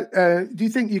 what about? Do you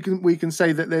think we can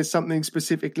say that there's something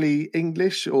specifically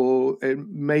English or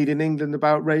made in England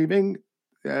about raving?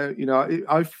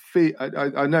 I feel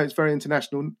I know it's very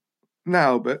international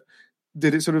now, but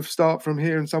did it sort of start from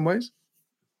here in some ways?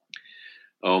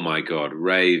 Oh my God,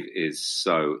 rave is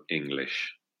so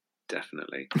English,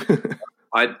 definitely.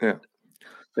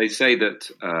 They say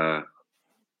that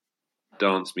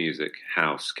dance music,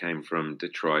 house, came from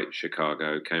Detroit,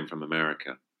 Chicago, came from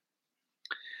America.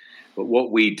 But what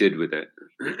we did with it,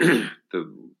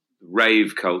 the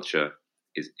rave culture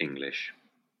is English.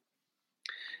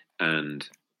 And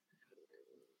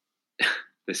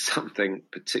there's something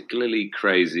particularly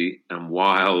crazy and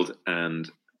wild and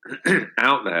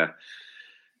out there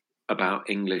about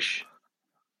English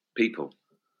people.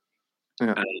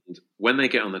 Yeah. And when they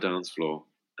get on the dance floor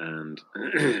and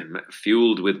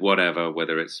fueled with whatever,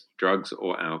 whether it's drugs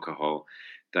or alcohol,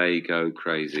 they go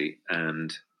crazy.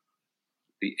 And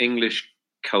the English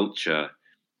culture,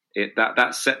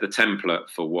 that set the template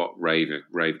for what rave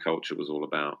culture was all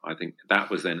about. I think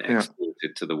that was then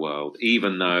exported to the world,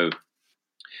 even though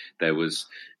there was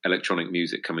electronic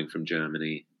music coming from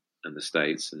Germany and the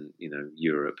States and,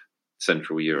 Europe,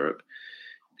 Central Europe.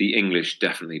 The English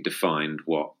definitely defined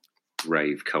what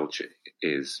rave culture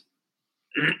is.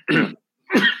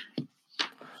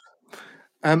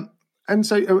 And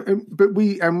so, but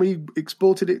we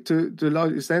exported it to a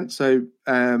large extent. So,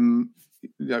 Ibiza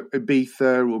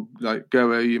or like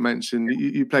Goa, you mentioned,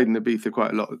 you played in Ibiza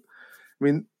quite a lot. I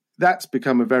mean, that's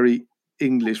become a very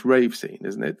English rave scene,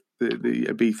 isn't it? The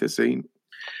Ibiza scene.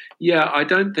 Yeah, I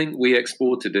don't think we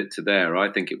exported it to there.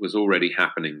 I think it was already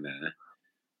happening there.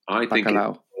 I think it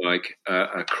was like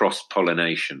a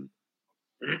cross-pollination.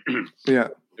 Yeah.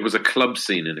 There was a club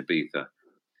scene in Ibiza,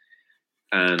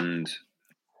 and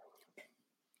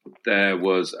there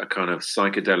was a kind of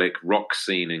psychedelic rock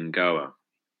scene in Goa,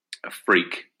 a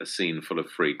scene full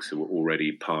of freaks who were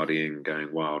already partying,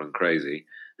 going wild and crazy.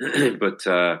 But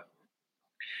the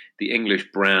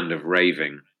English brand of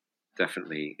raving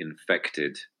definitely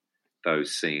infected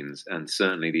those scenes, and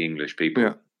certainly the English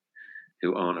people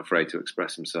who aren't afraid to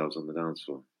express themselves on the dance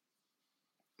floor.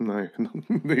 No,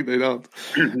 they don't.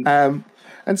 And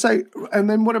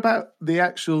then what about the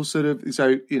actual sort of,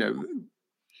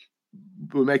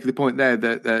 we're making the point there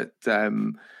that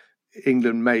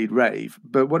England made rave,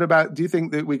 but what about, do you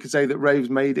think that we could say that rave's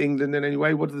made England in any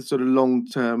way? What are the sort of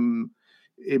long-term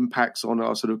impacts on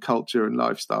our sort of culture and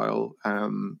lifestyle,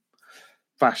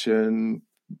 fashion,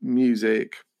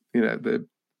 music?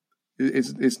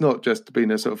 It's not just been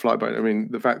a sort of fly-by. I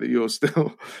mean, the fact that you're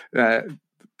still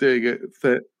doing it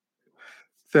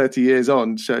 30 years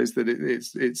on shows that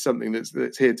it's something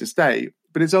that's here to stay.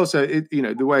 But it's also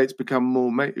the way it's become more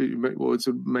sort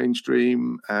of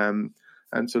mainstream and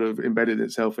sort of embedded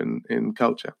itself in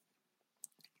culture.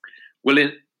 Well,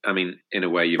 in a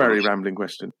way, you've very rambling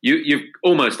question. You've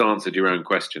almost answered your own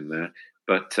question there,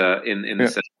 but in the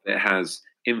sense that it has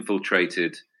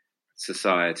infiltrated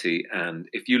society. And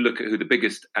if you look at who the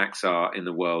biggest acts are in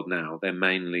the world now, they're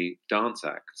mainly dance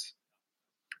acts.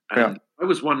 And I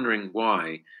was wondering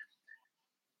why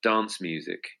dance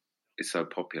music is so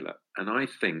popular. And I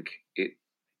think it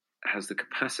has the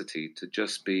capacity to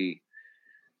just be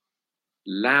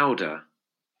louder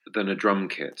than a drum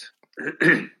kit.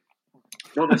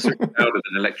 Not necessarily louder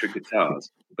than electric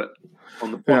guitars, but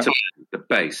on the bottom, the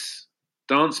bass.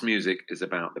 Dance music is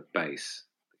about the bass,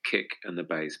 the kick and the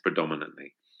bass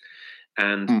predominantly.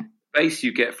 And bass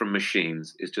you get from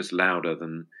machines is just louder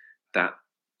than that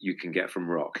you can get from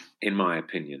rock, in my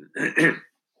opinion.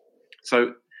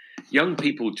 So young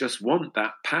people just want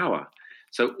that power.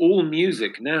 So all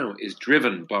music now is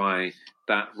driven by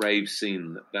that rave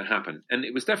scene that happened. And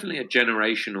it was definitely a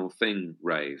generational thing,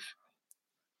 rave.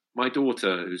 My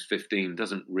daughter, who's 15,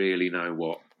 doesn't really know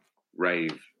what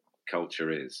rave culture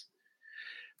is.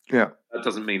 Yeah. That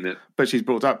doesn't mean that... But she's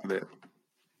brought up with it.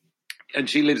 And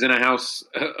she lives in a house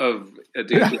of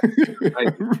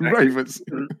ravens.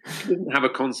 She doesn't have a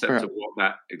concept of what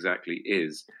that exactly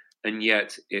is, and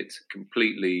yet it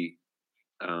completely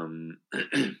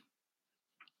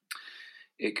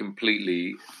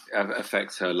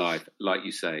affects her life, like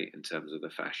you say, in terms of the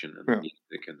fashion and the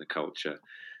music and the culture.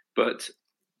 But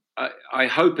I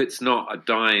hope it's not a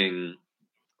dying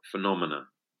phenomena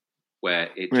where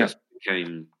it just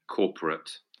became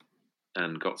corporate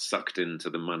and got sucked into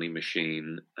the money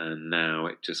machine, and now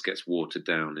it just gets watered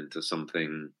down into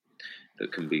something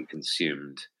that can be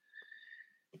consumed.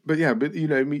 But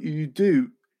you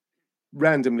do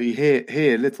randomly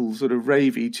hear little sort of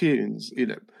ravey tunes,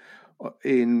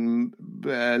 in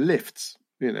lifts,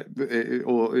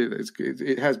 or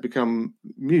it has become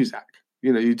music.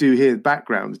 You do hear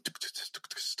background,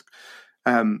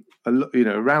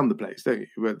 around the place, don't you?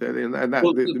 And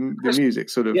the music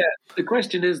sort of... Yeah, the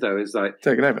question is, though, is like...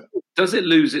 Taken over. Does it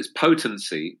lose its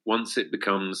potency once it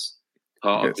becomes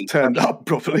part of the... turned up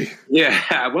properly.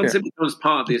 Yeah, once it becomes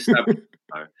part of the establishment,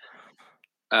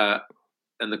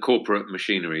 and the corporate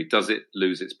machinery, does it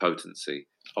lose its potency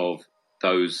of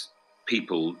those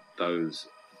people, those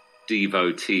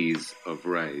devotees of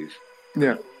rave,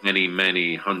 yeah, many,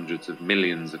 many hundreds of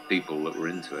millions of people that were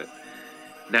into it.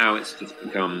 Now it's just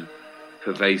become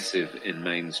pervasive in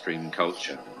mainstream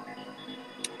culture.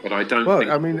 But I don't think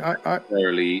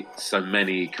necessarily so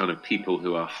many kind of people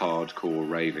who are hardcore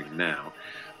raving now.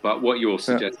 But what you're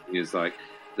suggesting is like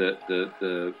the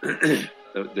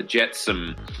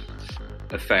jetsam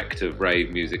effect of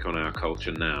rave music on our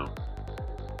culture now.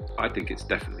 I think it's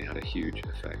definitely had a huge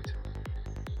effect.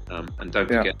 And don't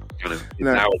forget, kind of it's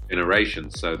our generation,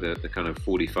 so the kind of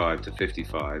 45 to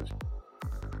 55.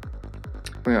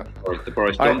 Yeah, or the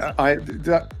Boris Johnson.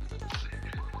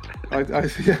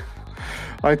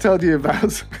 I told you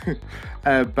about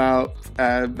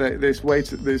this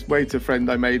waiter friend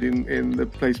I made in the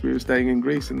place we were staying in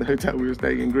Greece, in the hotel we were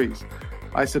staying in Greece.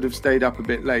 I sort of stayed up a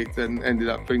bit late and ended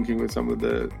up drinking with some of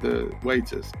the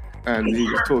waiters, and he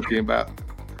was talking about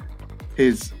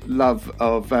his love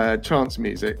of trance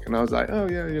music, and I was like, oh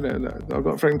yeah, I've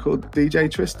got a friend called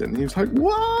DJ Tristan. He was like,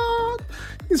 what?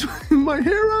 He's my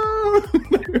hero.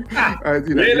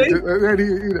 Really?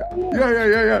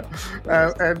 Yeah.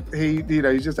 And he, he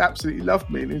just absolutely loved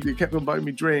me, and he kept on buying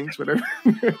me drinks, whatever.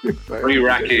 Free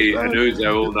Raki and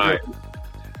Uzo all night.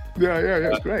 Yeah,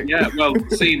 it's great. Yeah, well,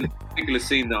 particular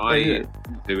scene that I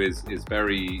do is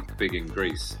very big in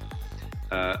Greece,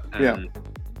 and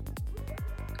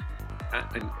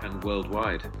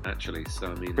worldwide, actually.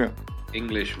 So, I mean,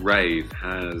 English rave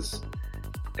has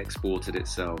exported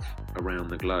itself around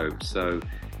the globe. So,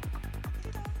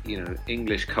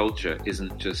 English culture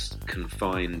isn't just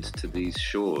confined to these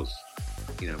shores.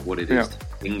 What it is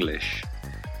English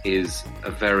is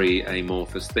a very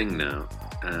amorphous thing now.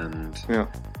 And,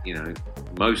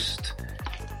 most,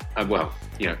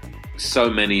 so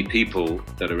many people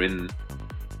that are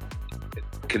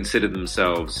consider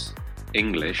themselves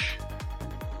English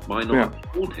might not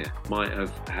have born here, might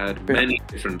have had many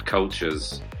different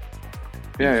cultures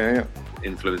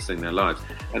influencing their lives.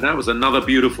 And that was another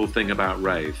beautiful thing about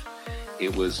rave.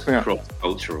 It was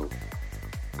cross-cultural.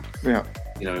 Yeah.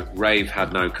 Rave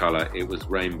had no colour. It was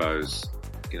rainbows,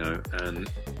 and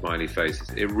smiley faces.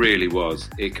 It really was.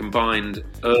 It combined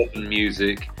urban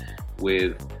music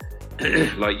with,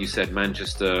 like you said,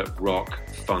 Manchester rock,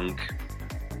 funk,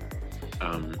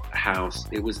 house.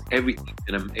 It was everything,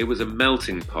 and it was a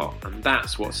melting pot, and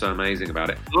that's what's so amazing about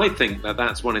it. I think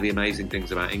that's one of the amazing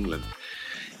things about England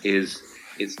is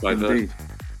its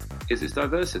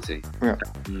diversity.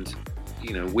 And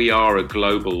we are a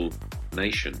global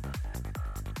nation.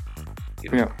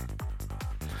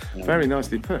 Very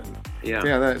nicely put.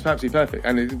 Yeah, that's absolutely perfect,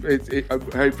 and it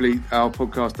hopefully our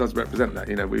podcast does represent that.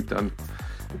 We've done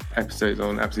episodes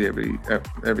on absolutely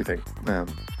everything,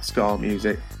 ska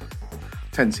music,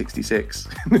 1066.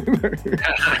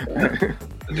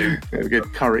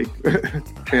 Good curry.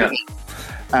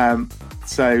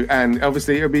 So, and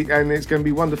obviously it's going to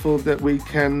be wonderful that we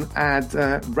can add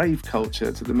rave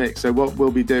culture to the mix. So what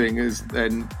we'll be doing is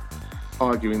then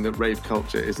arguing that rave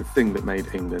culture is a thing that made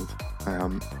England.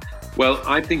 Well,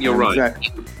 I think you're right.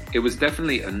 It was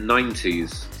definitely a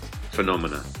 90s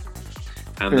phenomena.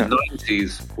 And the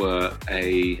 90s were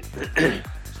a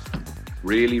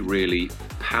really, really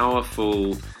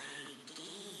powerful...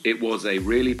 It was a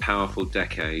really powerful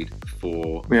decade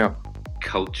for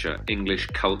culture, English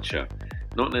culture.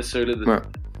 Not necessarily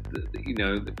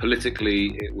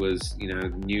politically it was,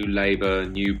 New Labour,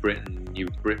 New Britain, New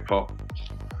Britpop,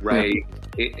 rave.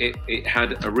 It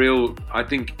had a real... I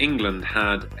think England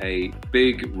had a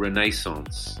big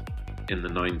renaissance in the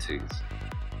 90s.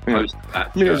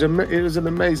 It was an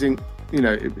amazing...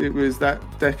 it was that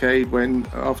decade when,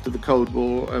 after the Cold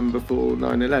War and before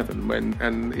 9/11,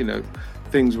 when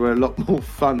things were a lot more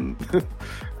fun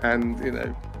and,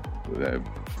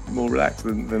 more relaxed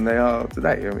than they are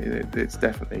today. I mean, it's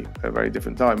definitely a very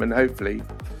different time, and hopefully,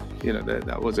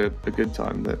 that was a good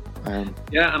time. And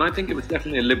I think it was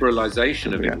definitely a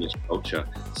liberalisation of English culture.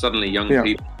 Suddenly, young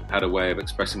people had a way of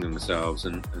expressing themselves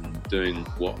and doing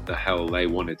what the hell they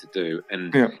wanted to do.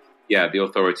 And the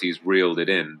authorities reeled it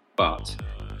in, but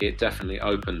it definitely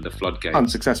opened the floodgates.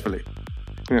 Unsuccessfully.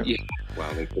 Yeah.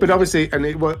 Well, but obviously, and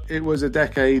it was a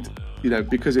decade,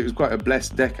 because it was quite a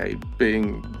blessed decade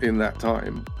being in that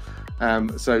time.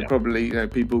 Probably,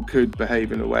 people could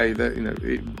behave in a way that,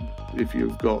 if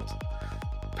you've got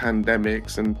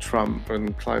pandemics and Trump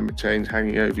and climate change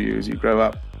hanging over you as you grow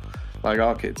up, like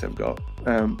our kids have got,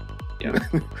 you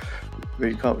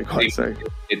can't be quite so.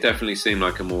 It definitely seemed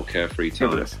like a more carefree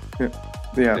time.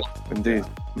 Yeah, indeed.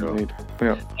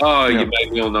 Yeah. Oh, you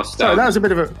made me all nostalgic. So that was a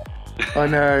bit of a... I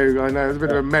know. It was a bit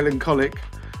of a melancholic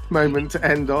moment to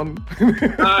end on.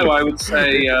 No, I would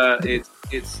say it's.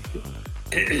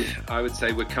 I would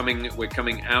say we're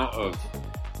coming out of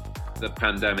the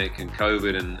pandemic and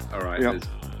COVID, and all right, Yep.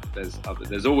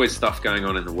 there's always stuff going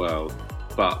on in the world,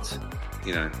 but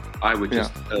I would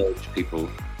just urge people,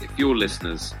 if your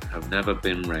listeners have never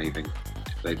been raving,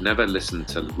 they've never listened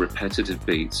to repetitive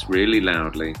beats really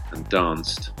loudly and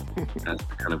danced, as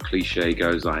the kind of cliche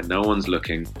goes, like no one's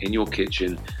looking, in your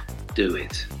kitchen, do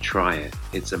it, try it,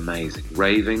 it's amazing.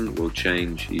 Raving will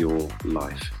change your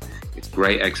life. It's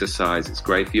great exercise, it's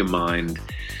great for your mind.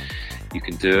 You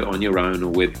can do it on your own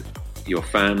or with your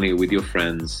family or with your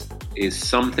friends. There's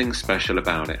something special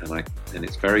about it, and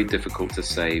it's very difficult to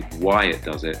say why it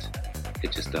does it.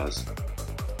 It just does.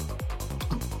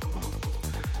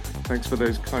 Thanks for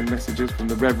those kind messages from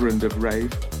the Reverend of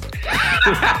Rave.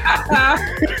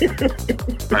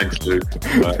 Thanks, Luke.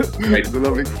 It's a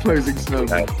lovely closing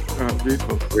slogan. Oh,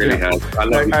 beautiful. Really has. I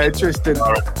love you. Tristan.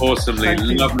 Awesomely Thank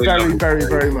you lovely. very, very,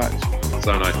 very much.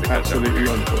 So nice to catch up. Absolutely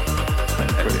wonderful.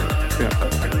 Brilliant. Yeah.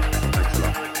 Thanks a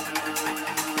lot.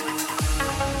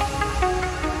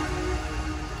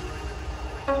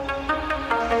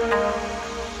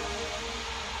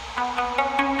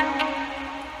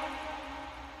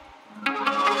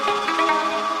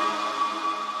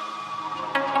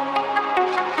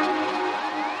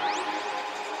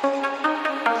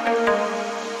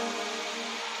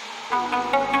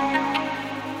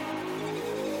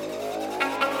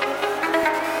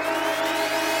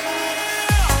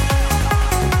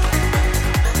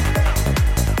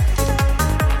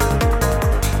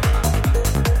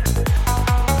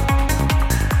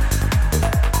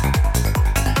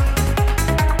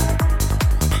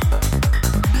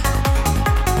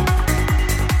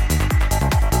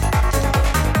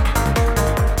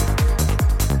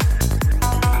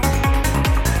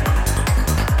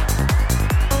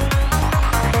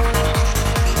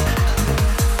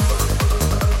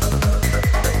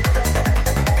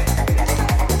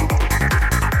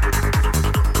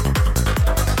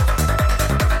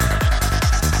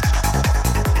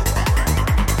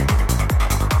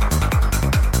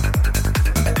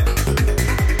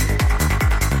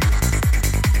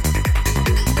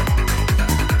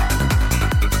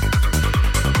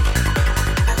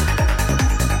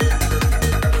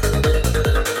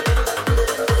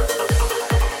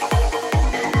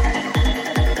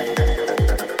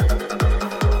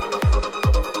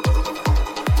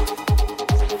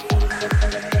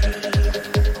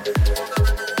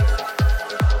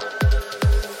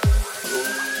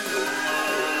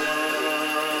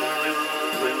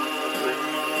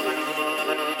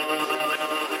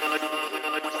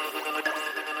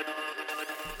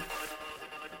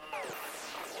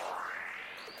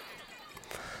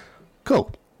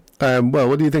 Cool. Well,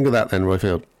 what do you think of that then,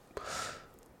 Roifield?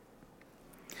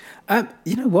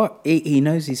 You know what? He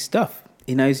knows his stuff.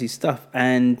 He knows his stuff.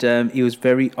 And he was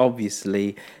very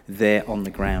obviously there on the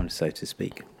ground, so to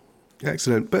speak.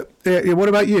 Excellent. But what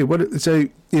about you? So,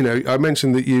 I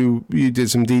mentioned that you did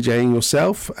some DJing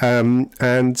yourself.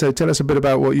 And so tell us a bit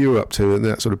about what you were up to in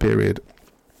that sort of period.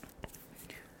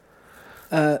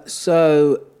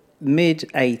 So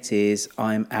mid-80s,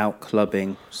 I'm out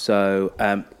clubbing. So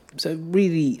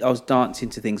really, I was dancing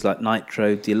to things like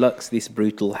Nitro Deluxe, This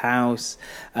Brutal House,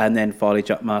 and then Farley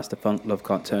Jack Master Funk, Love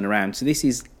Can't Turn Around. So this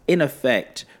is, in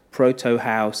effect, proto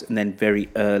house and then very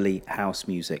early house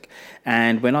music.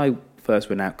 And when I first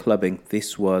went out clubbing,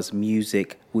 this was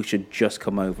music which had just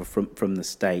come over from the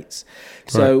States.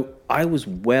 So I was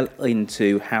well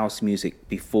into house music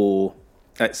before,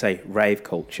 let's say, rave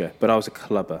culture, but I was a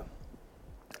clubber.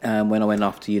 When I went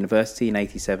off to university in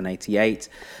 87, 88,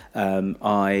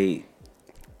 I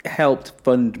helped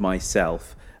fund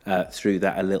myself through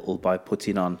that a little by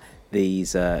putting on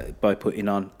events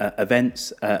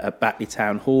at Batley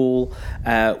Town Hall,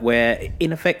 where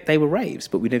in effect they were raves,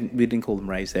 but we didn't call them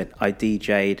raves then. I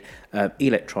DJ'd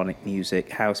electronic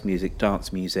music, house music,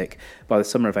 dance music. By the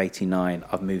summer of 89,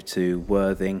 I've moved to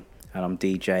Worthing, and I'm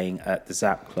DJing at the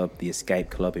Zap Club, the Escape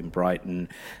Club in Brighton,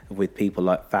 with people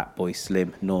like Fatboy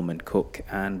Slim, Norman Cook,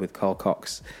 and with Carl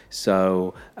Cox.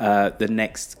 So the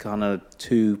next kind of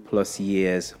 2+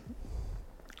 years,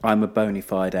 I'm a bona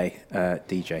fide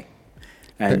DJ.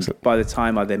 And excellent. By the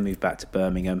time I then moved back to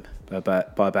Birmingham, by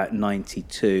about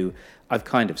 92, I've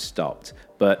kind of stopped.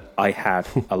 But I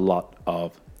have a lot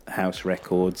of house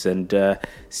records and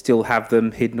still have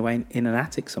them hidden away in an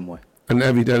attic somewhere. And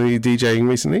have you done any DJing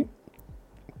recently?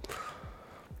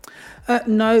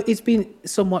 No, it's been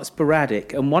somewhat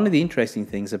sporadic. And one of the interesting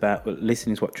things about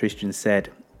listening to what Tristan said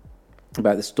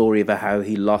about the story about how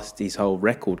he lost his whole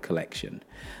record collection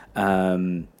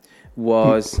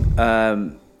was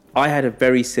I had a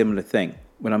very similar thing.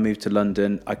 When I moved to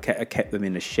London, I kept them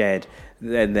in a shed,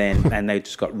 and they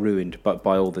just got ruined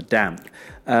by all the damp.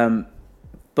 And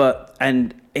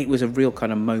it was a real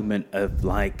kind of moment of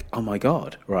like, oh my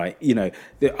God, right? You know,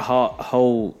 the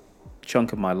whole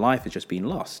chunk of my life has just been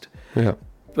lost. Yeah.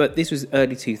 But this was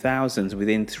early 2000s.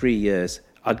 Within 3 years,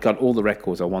 I'd got all the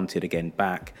records I wanted again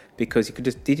back, because you could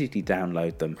just digitally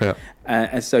download them. Yeah.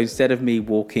 And so instead of me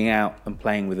walking out and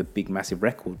playing with a big, massive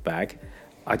record bag,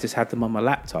 I just had them on my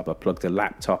laptop. I plugged a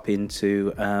laptop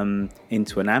into an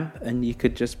amp, and you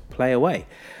could just play away.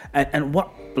 And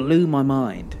what blew my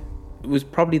mind, it was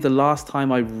probably the last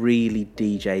time I really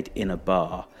DJ'd in a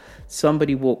bar.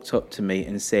 Somebody walked up to me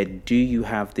and said, "Do you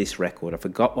have this record?" I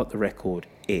forgot what the record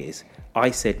is.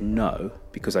 I said no,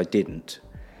 because I didn't.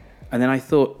 And then I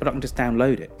thought, but I can just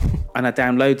download it. And I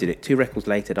downloaded it. 2 records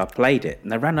later, I played it.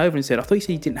 And they ran over and said, "I thought you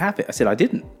said you didn't have it." I said, "I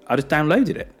didn't. I just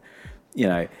downloaded it." You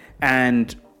know,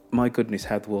 and my goodness,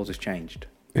 how the world has changed.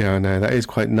 Yeah, I know. That is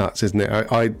quite nuts, isn't it?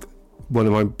 I one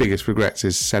of my biggest regrets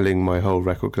is selling my whole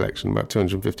record collection, about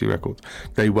 250 records.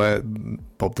 They were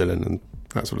Bob Dylan and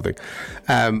that sort of thing.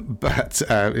 I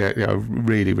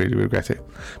really, really regret it.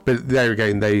 But there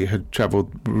again, they had travelled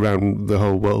around the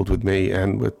whole world with me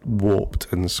and were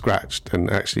warped and scratched and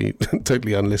actually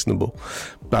totally unlistenable.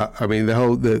 But I mean,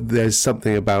 there's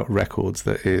something about records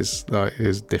that is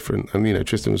different. And you know,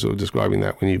 Tristan was sort of describing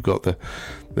that when you've got the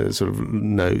sort of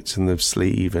notes and the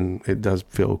sleeve, and it does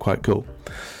feel quite cool.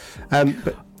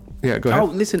 But yeah, go ahead. Oh,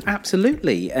 listen,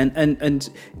 absolutely, and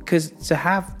because to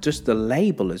have just the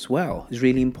label as well is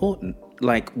really important.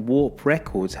 Like Warp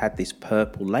Records had this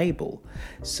purple label,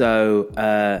 so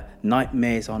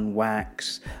Nightmares on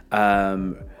Wax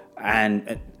and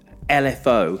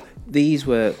LFO. These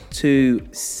were 2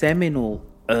 seminal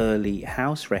early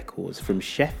house records from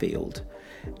Sheffield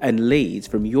and Leeds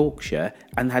from Yorkshire,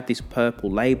 and had this purple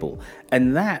label.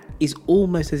 And that is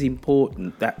almost as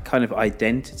important, that kind of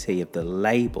identity of the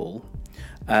label,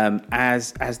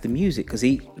 as the music, because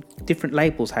different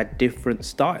labels had different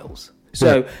styles.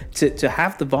 So to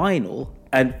have the vinyl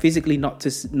and physically not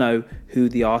to know who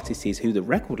the artist is, who the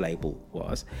record label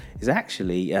was, is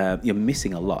actually, you're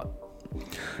missing a lot.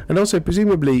 And also,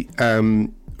 presumably,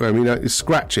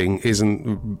 scratching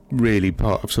isn't really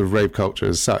part of sort of rave culture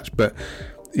as such, but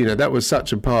you know, that was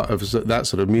such a part of that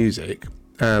sort of music,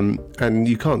 and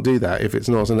you can't do that if it's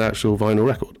not an actual vinyl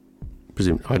record.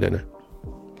 Presumably, I don't know.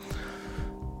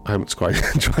 I haven't quite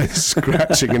tried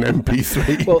scratching an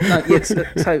MP3. Well,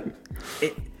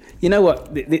 you know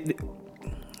what?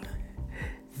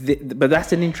 But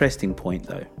that's an interesting point,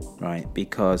 though, right?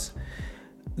 Because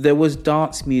there was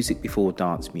dance music before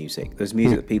dance music. There's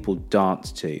music that people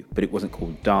danced to, but it wasn't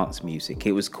called dance music.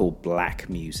 It was called black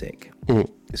music.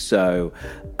 So,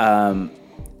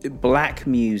 black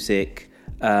music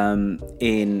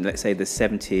in, let's say, the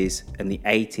 70s and the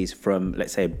 80s, from,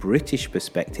 let's say, a British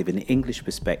perspective, an English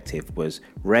perspective, was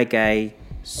reggae,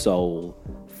 soul,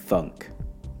 funk.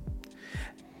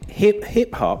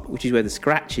 Hip hop, which is where the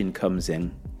scratching comes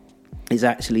in, is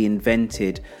actually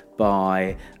invented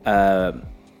by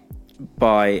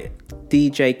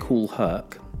DJ Kool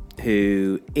Herc,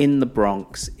 who in the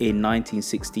Bronx in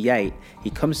 1968,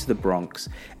 he comes to the Bronx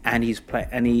and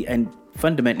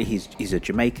fundamentally he's a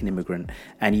Jamaican immigrant,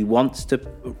 and he wants to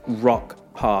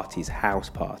rock parties, house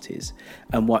parties.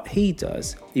 And what he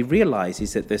does, he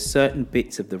realizes that there's certain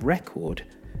bits of the record,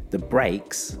 the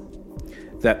breaks,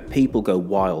 that people go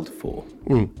wild for.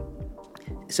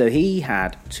 So he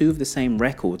had 2 of the same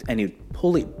record, and he'd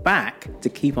pull it back to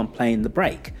keep on playing the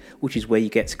break, which is where you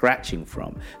get scratching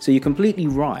from. So you're completely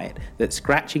right that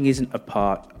scratching isn't a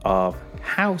part of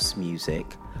house music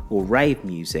or rave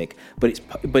music, but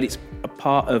it's a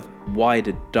part of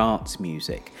wider dance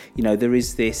music. You know, there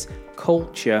is this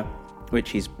culture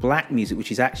which is black music,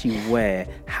 which is actually where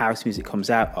house music comes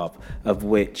out of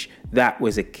which that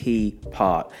was a key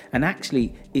part. And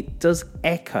actually, it does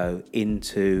echo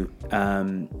into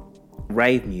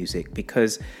rave music,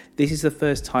 because this is the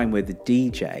first time where the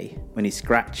DJ, when he's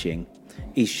scratching,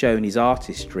 is shown his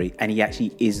artistry, and he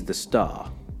actually is the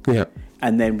star. Yeah.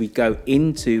 And then we go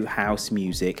into house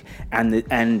music,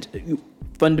 and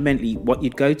fundamentally, what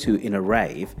you'd go to in a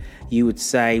rave, you would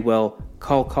say, well,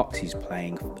 Carl Cox is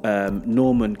playing,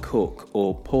 Norman Cook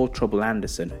or Paul Trouble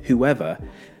Anderson, whoever.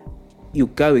 You're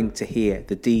going to hear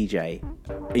the DJ,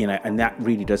 you know, and that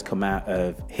really does come out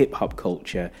of hip hop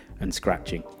culture and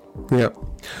scratching. Yeah,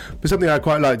 but something I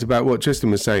quite liked about what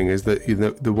Tristan was saying is that, you know,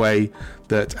 the way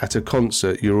that at a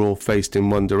concert you're all faced in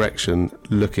one direction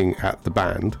looking at the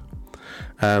band,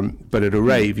 but at a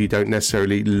rave you don't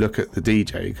necessarily look at the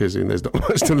DJ, because there's not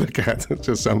much to look at. It's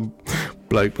just some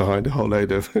bloke behind a whole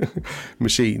load of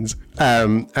machines,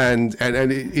 and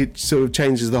it sort of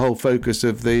changes the whole focus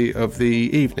of the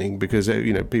evening, because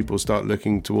people start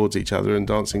looking towards each other and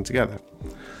dancing together,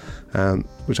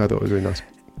 which I thought was really nice.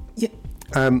 Yeah.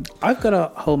 I've got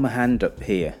to hold my hand up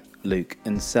here, Luke,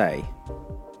 and say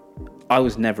I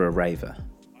was never a raver.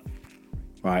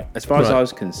 Right. As far as I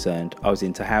was concerned, I was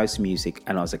into house music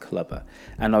and I was a clubber,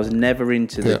 and I was never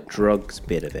into the drugs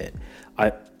bit of it.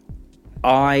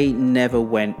 I never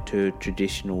went to a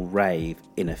traditional rave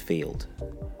in a field.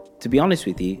 To be honest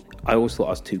with you, I always thought I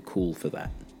was too cool for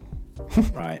that.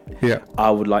 Right. Yeah.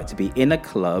 I would like to be in a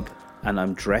club and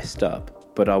I'm dressed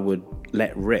up, but I would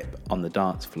let rip on the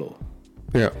dance floor.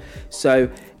 Yeah. So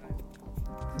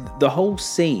the whole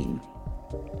scene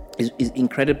is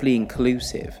incredibly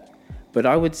inclusive. But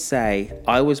I would say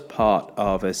I was part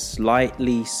of a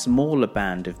slightly smaller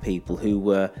band of people we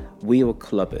were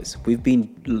clubbers. We've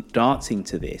been dancing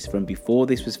to this from before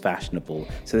this was fashionable.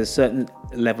 So there's a certain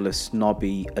level of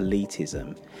snobby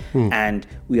elitism. And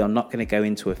we are not going to go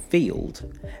into a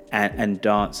field and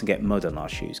dance and get mud on our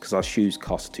shoes because our shoes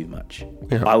cost too much.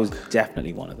 Yeah. I was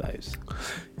definitely one of those.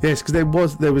 Yes,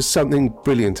 because there was something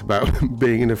brilliant about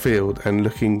being in a field and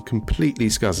looking completely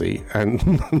scuzzy and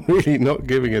really not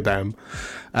giving a damn.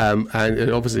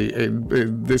 And obviously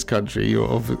in this country you're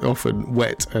often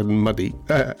wet and muddy.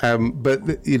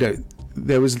 But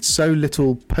there was so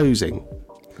little posing.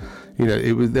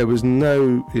 There was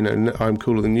no, I'm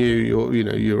cooler than you.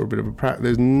 You're a bit of a prat.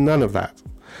 There's none of that.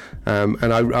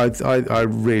 And I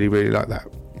really, really like that.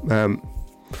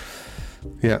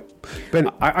 Yeah,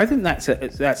 but I think that's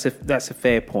a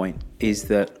fair point. Is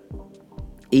that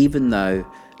even though,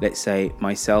 let's say,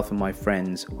 myself and my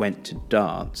friends went to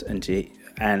dance and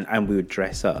we would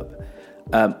dress up,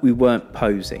 we weren't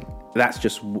posing. That's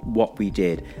just what we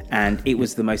did, and it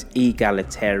was the most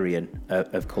egalitarian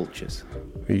of cultures.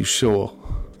 Are you sure?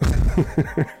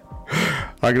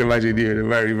 I can imagine you in a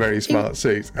very, very smart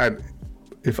suit, and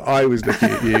if I was looking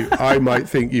at you, I might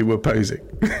think you were posing.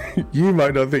 You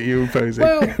might not think you were posing.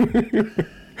 Well,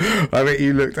 I think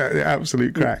you looked at the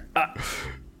absolute crack.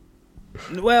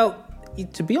 Well,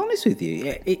 to be honest with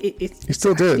you, it's you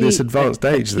still do at this advanced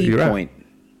age that you're at.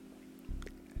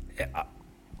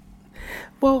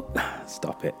 Well,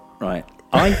 stop it. Right.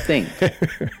 I think,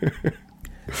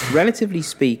 relatively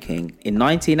speaking, in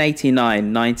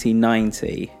 1989,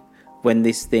 1990, when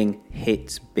this thing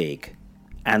hits big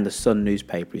and the Sun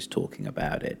newspaper is talking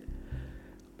about it,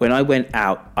 when I went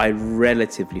out, I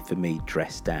relatively, for me,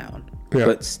 dressed down. Yeah.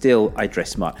 But still, I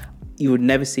dressed smart. You would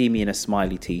never see me in a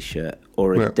Smiley T-shirt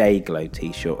or a Dayglow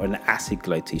T-shirt or an Acid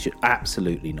Glow T-shirt.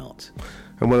 Absolutely not.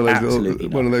 And one of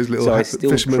those little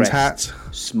fisherman's hats.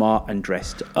 Smart and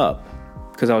dressed up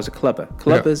because I was a clubber.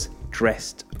 Clubbers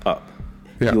dressed up.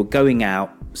 Yeah. You're going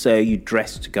out, so you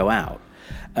dress to go out.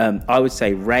 I would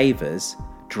say ravers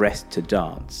dressed to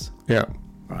dance. Yeah.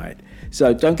 Right.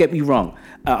 So don't get me wrong.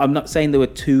 I'm not saying there were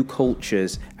two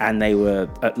cultures and they were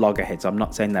at loggerheads. I'm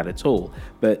not saying that at all.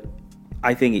 But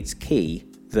I think it's key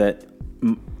that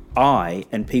I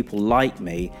and people like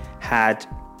me had...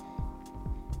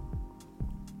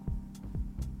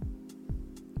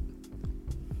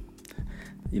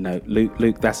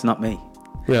 Luke, that's not me.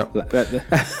 Yeah.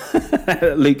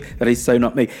 Luke, that is so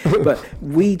not me. But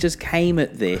we just came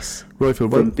at this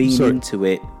from being into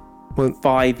it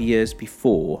 5 years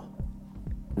before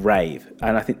rave.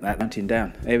 And I think that mountain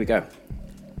down. There we go.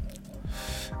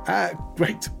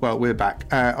 Great. Well, we're back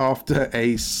after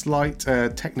a slight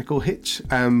technical hitch.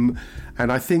 And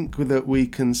I think that we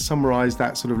can summarise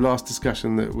that sort of last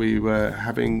discussion that we were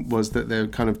having was that there are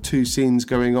kind of two scenes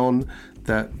going on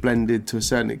that blended to a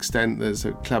certain extent. There's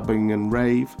a clubbing and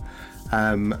rave.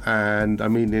 And I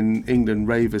mean, in England,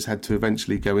 ravers had to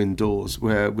eventually go indoors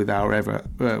with our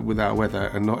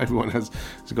weather, and not everyone has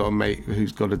got a mate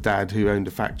who's got a dad who owned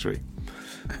a factory.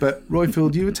 But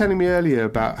Roifield, you were telling me earlier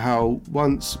about how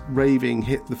once raving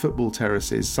hit the football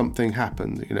terraces, something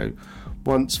happened.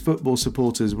 Once football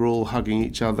supporters were all hugging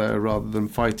each other rather than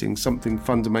fighting, something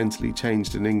fundamentally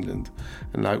changed in England,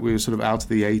 and we were sort of out of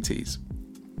the 80s.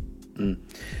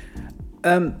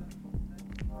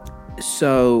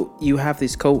 So you have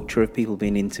this culture of people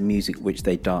being into music which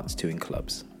they dance to in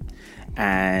clubs,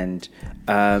 and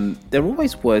there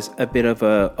always was a bit of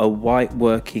a white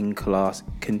working class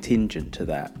contingent to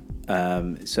that.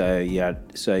 So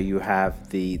you have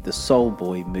the soul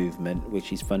boy movement,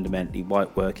 which is fundamentally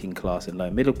white working class and low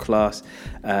middle class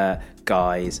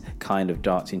guys kind of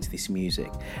dancing to this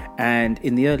music. And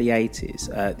in the early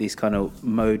 80s, this kind of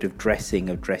mode of dressing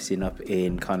up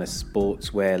in kind of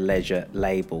sportswear, leisure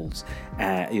labels,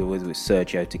 it was with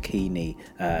Sergio Tacchini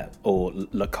or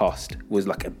Lacoste was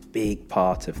like a big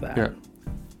part of that. Yeah.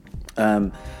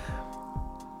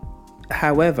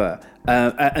 However,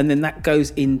 and then that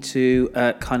goes into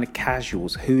kind of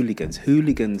casuals, hooligans.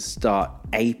 Hooligans start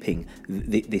aping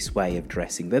this way of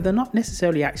dressing. They're not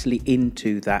necessarily actually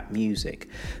into that music.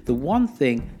 The one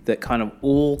thing that kind of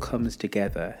all comes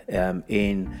together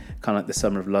in kind of like the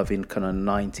Summer of Love in kind of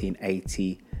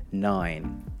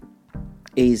 1989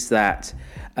 is that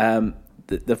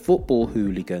the football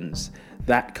hooligans,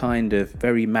 that kind of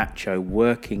very macho,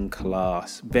 working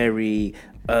class, very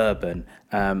urban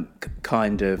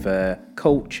kind of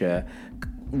culture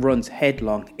runs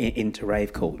headlong into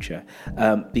rave culture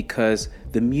because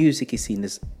the music is seen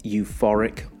as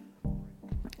euphoric,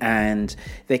 and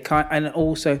and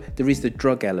also there is the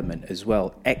drug element as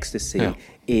well. Ecstasy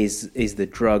is the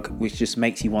drug which just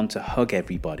makes you want to hug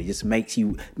everybody, just makes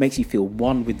you feel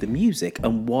one with the music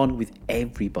and one with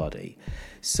everybody.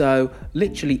 So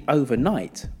literally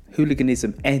overnight,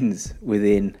 hooliganism ends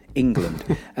within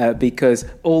England because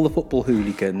all the football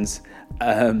hooligans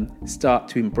start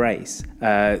to embrace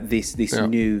this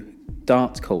new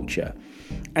dance culture,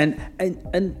 and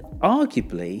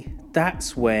arguably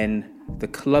that's when the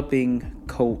clubbing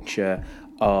culture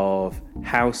of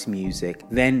house music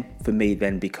then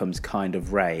becomes kind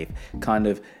of rave, kind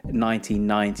of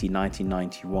 1990,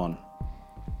 1991.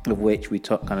 Of which we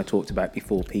kind of talked about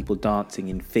before, people dancing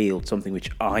in fields, something which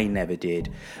I never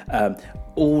did.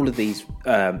 All of these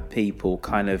people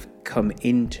kind of come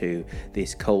into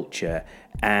this culture,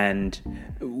 and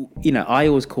I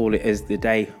always call it as the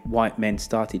day white men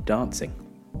started dancing.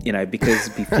 Because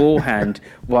beforehand,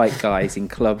 white guys in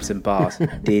clubs and bars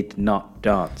did not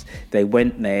dance. They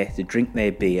went there to drink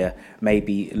their beer,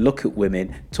 maybe look at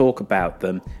women, talk about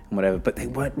them and whatever, but they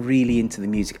weren't really into the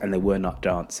music and they were not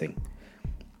dancing.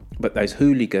 But those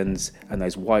hooligans and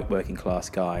those white working class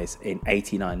guys in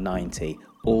 89, 90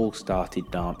 all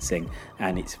started dancing,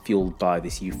 and it's fueled by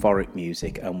this euphoric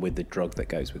music and with the drug that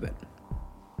goes with it.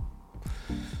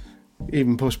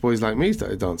 Even posh boys like me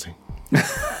started dancing.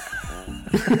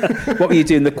 What were you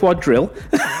doing, the quadrille?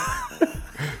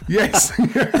 Yes,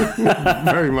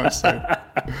 very much so.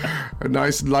 A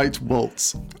nice light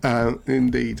waltz,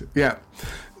 indeed. Yeah.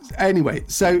 Anyway,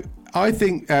 so I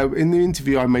think in the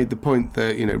interview I made the point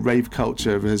that rave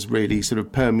culture has really sort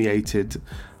of permeated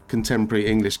contemporary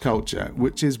English culture,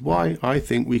 which is why I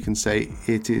think we can say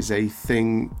it is a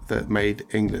thing that made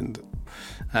England.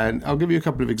 And I'll give you a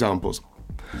couple of examples.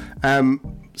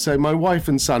 So my wife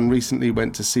and son recently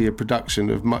went to see a production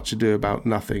of Much Ado About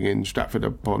Nothing in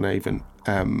Stratford-upon-Avon.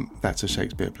 That's a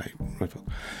Shakespeare play.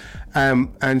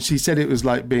 And she said it was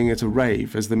like being at a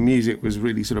rave, as the music was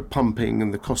really sort of pumping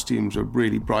and the costumes were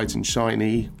really bright and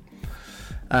shiny.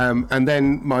 And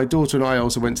then my daughter and I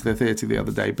also went to the theatre the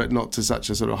other day, but not to such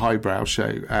a sort of highbrow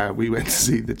show. We went to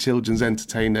see the children's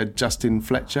entertainer Justin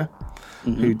Fletcher,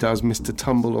 who does Mr.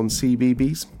 Tumble on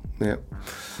CBeebies. Yeah.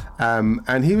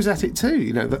 And he was at it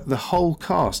too. The whole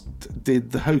cast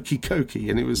did the hokey cokey,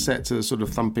 and it was set to a sort of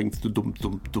thumping dum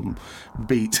dum dum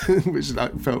beat, which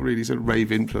felt really sort of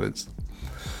rave influenced.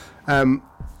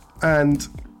 And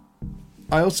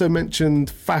I also mentioned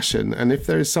fashion, and if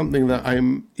there is something that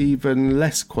I'm even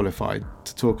less qualified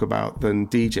to talk about than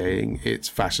DJing, it's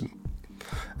fashion.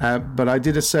 But I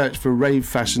did a search for Rave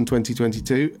Fashion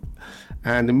 2022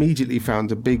 and immediately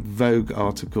found a big Vogue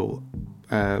article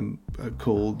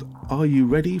called "Are You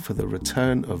Ready for the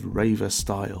Return of Raver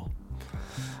Style?"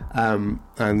 And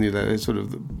sort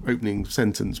of the opening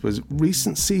sentence was,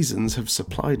 "Recent seasons have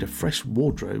supplied a fresh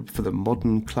wardrobe for the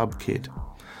modern club kid.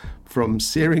 From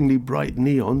searingly bright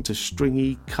neon to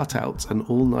stringy cutouts and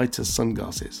all-nighter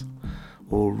sunglasses,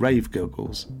 or rave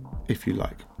goggles, if you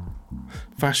like.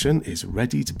 Fashion is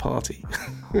ready to party."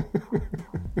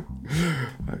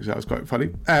 That was quite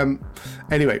funny.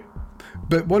 Anyway,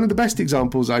 but one of the best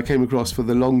examples I came across for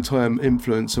the long-term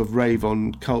influence of rave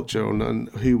on culture, on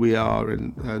who we are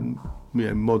and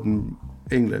modern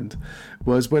England,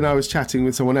 was when I was chatting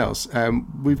with someone else.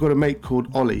 We've got a mate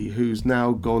called Ollie who's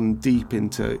now gone deep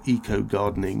into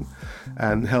eco-gardening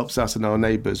and helps us and our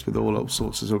neighbours with all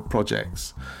sorts of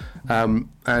projects.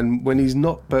 And when he's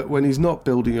not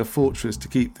building a fortress to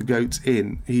keep the goats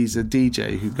in, he's a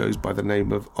DJ who goes by the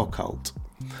name of Occult.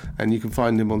 And you can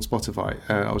find him on Spotify.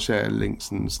 I'll share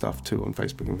links and stuff too on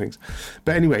Facebook and things.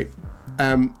 But anyway,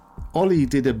 Ollie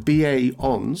did a BA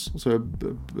Hons, so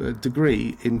a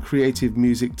degree in creative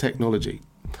music technology,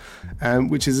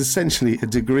 which is essentially a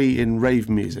degree in rave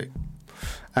music.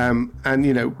 And,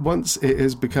 once it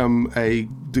has become a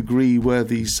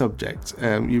degree-worthy subject,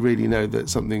 you really know that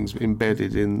something's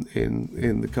embedded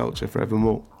in the culture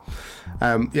forevermore.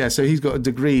 So he's got a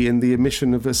degree in the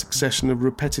emission of a succession of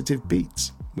repetitive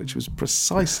beats, which was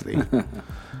precisely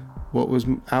what was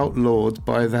outlawed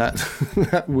by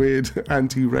that weird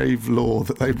anti-rave law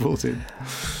that they brought in.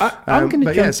 I'm going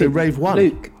to jump in. Rave 1.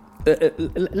 Luke,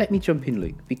 let me jump in,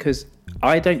 Luke, because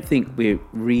I don't think we're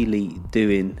really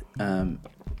doing...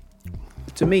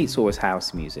 to me, it's always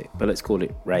house music, but let's call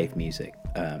it rave music,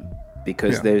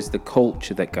 because there's the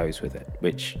culture that goes with it,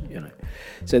 which,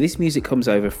 So this music comes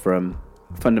over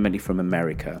fundamentally from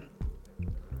America,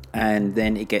 and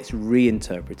then it gets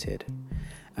reinterpreted.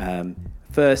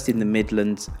 First in the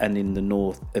Midlands and in the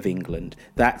north of England.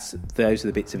 Those are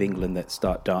the bits of England that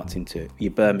start dancing to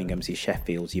your Birminghams, your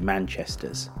Sheffields, your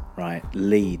Manchesters, right?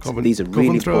 Leeds. These are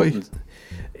really important,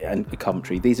 and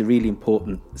Coventry. These are really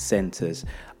important centres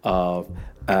of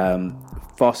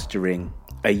fostering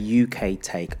a UK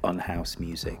take on house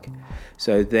music.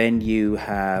 So then you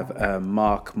have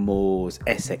Mark Moore's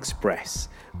S-Express,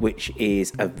 which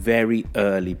is a very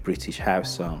early British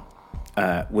house song.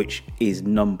 Which is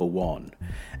number one,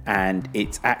 and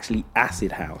it's actually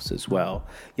acid house as well.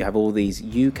 You have all these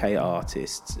UK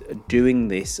artists doing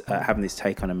this, having this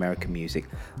take on American music.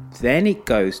 Then it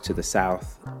goes to the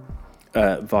south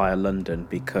via London,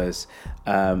 because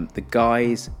the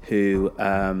guys who,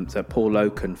 so Paul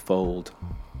Oakenfold,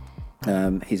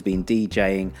 he's been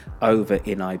DJing over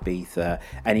in Ibiza,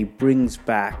 and he brings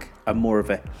back a more of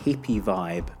a hippie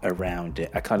vibe around it,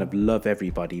 a kind of love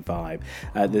everybody vibe.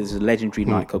 There's a legendary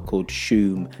nightclub called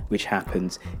Shoom, which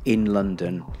happens in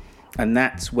London, and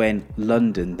that's when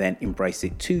London then embraced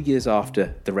it 2 years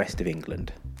after the rest of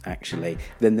England, actually.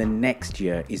 Then the next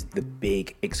year is the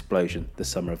big explosion, the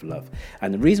Summer of Love.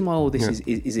 And the reason why all this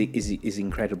is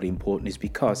incredibly important is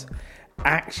because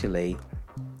actually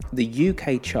the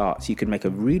UK charts, you can make a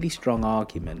really strong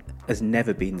argument, has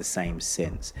never been the same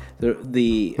since.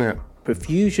 The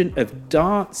profusion of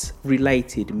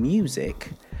dance-related music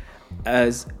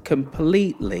has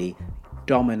completely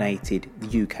dominated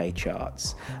the UK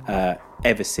charts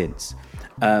ever since.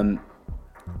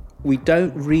 We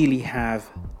don't really have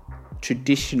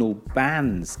traditional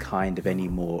bands kind of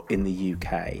anymore in the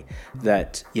UK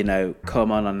that,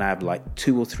 come on and have like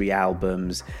 2 or 3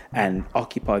 albums and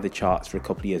occupy the charts for a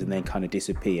couple of years and then kind of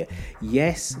disappear.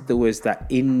 Yes, there was that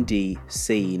indie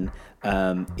scene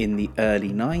in the early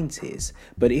 90s,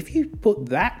 but if you put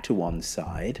that to one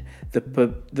side, the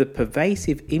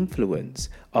pervasive influence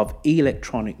of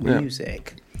electronic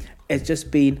music has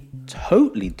just been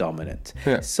totally dominant.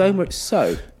 So much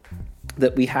so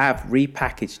that we have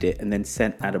repackaged it and then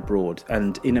sent that abroad.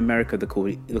 And in America, they call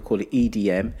it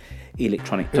EDM,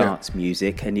 electronic dance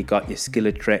music. And you got your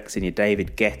Skilletrex and your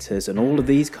David Guettas and all of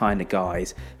these kind of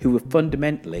guys who are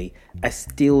fundamentally are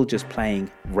still just playing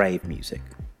rave music.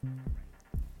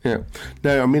 Yeah.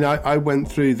 No, I mean, I went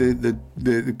through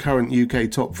the current UK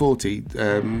top 40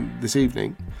 this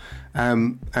evening.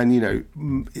 And,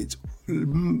 it's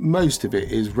most of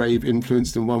it is rave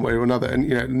influenced in one way or another. And,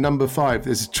 number 5,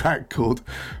 there's a track called,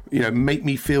 Make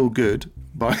Me Feel Good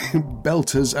by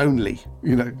Belters Only.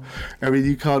 I mean,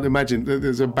 you can't imagine that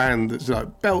there's a band that's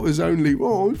like Belters Only.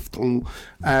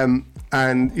 And,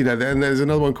 and there's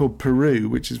another one called Peru,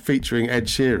 which is featuring Ed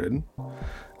Sheeran.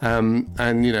 And,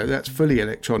 that's fully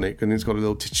electronic, and it's got a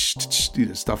little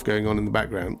stuff going on in the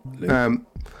background.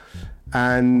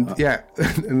 And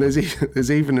there's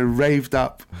even a raved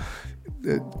up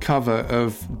cover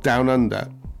of Down Under,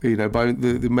 by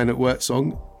the Men at Work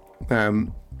song,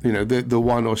 the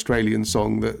one Australian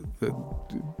song that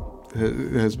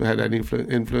has had any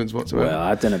influence whatsoever. Well,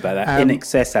 I don't know about that.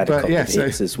 INXS had a couple of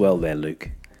hits as well there, Luke.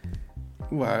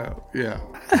 Well, yeah.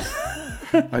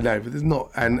 I know, but there's not,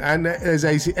 and there's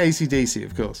AC/DC,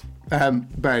 of course.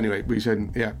 But anyway, we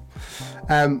shouldn't. Yeah.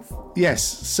 Yes.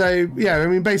 So yeah, I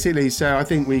mean, basically, so I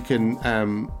think we can,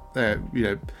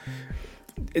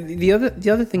 The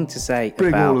other thing to say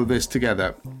bring about all of this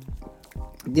together.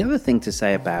 The other thing to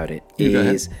say about it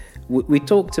is we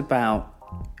talked about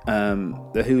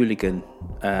the hooligan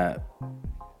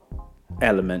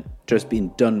element just being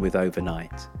done with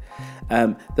overnight.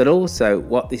 That also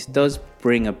what this does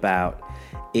bring about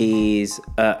is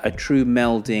a true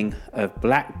melding of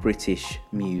black British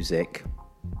music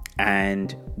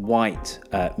and white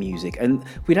music, and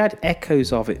we'd had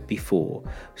echoes of it before.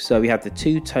 So we had the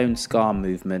two-tone ska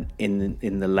movement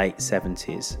in the late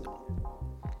 70s,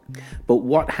 But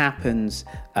what happens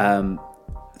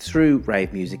through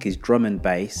rave music is drum and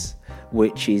bass,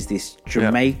 which is this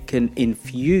Jamaican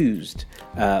infused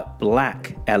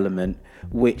black element,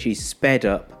 which is sped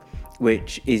up,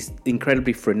 which is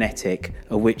incredibly frenetic,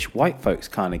 which white folks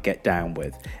kind of get down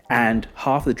with. And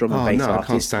half the drum and bass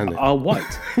artists are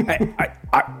white.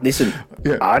 Listen,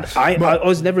 I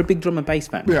was never a big drum and bass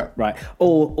fan, right?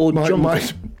 Or jungle.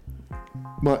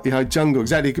 Jungle,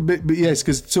 exactly. But yes,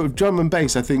 because sort of drum and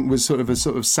bass, I think, was sort of a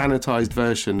sort of sanitized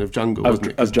version of jungle, wasn't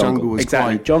it? Of jungle was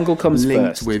exactly. Jungle comes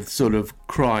linked first with sort of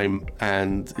crime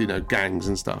and gangs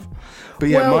and stuff. But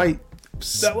yeah, my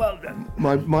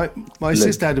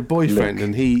sister had a boyfriend,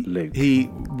 and he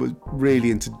was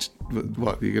really into.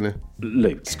 What, you're gonna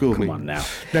school me? Come on now.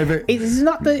 No, but it's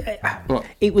not the.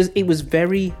 It was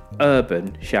very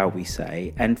urban, shall we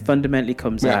say, and fundamentally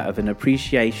comes out of an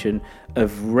appreciation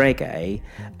of reggae,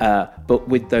 but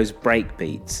with those break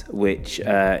beats, which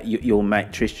your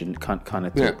mate Tristan kind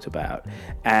of talked about,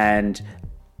 and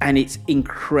it's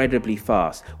incredibly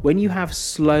fast. When you have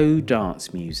slow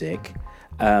dance music,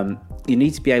 you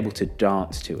need to be able to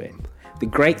dance to it. The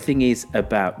great thing is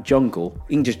about jungle,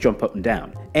 you can just jump up and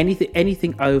down.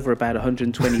 Anything over about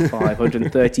 125,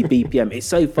 130 BPM, it's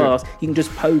so fast, you can just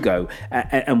pogo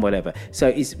and whatever. So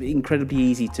it's incredibly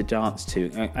easy to dance to,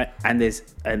 and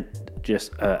there's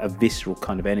just a visceral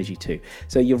kind of energy too.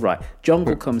 So you're right,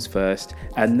 jungle comes first,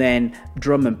 and then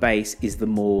drum and bass is the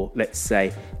more, let's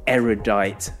say,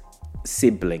 erudite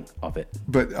sibling of it.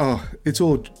 But it's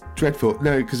all dreadful.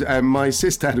 No, because my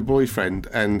sister had a boyfriend,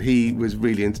 and he was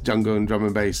really into jungle and drum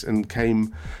and bass, and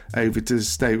came over to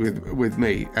stay with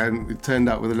me, and it turned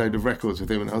up with a load of records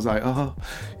with him, and I was like,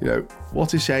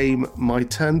 what a shame my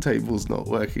turntable's not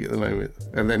working at the moment.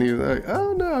 And then he was like,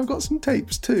 oh no, I've got some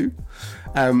tapes too.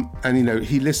 And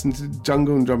he listened to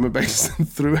jungle and drum and bass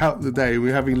throughout the day. We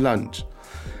were having lunch,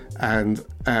 and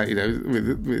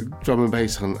with drum and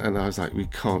bass on, and I was like, we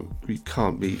can't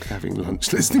be having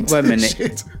lunch listening to this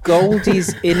shit.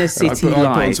 Goldie's Inner City Life.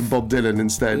 I put on some Bob Dylan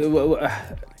instead.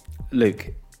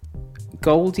 Luke,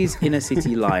 Goldie's Inner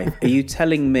City Life. Are you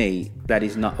telling me that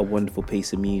is not a wonderful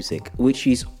piece of music, which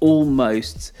is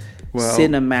almost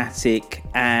cinematic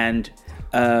and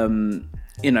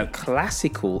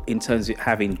classical in terms of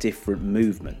having different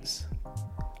movements,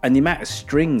 and the amount of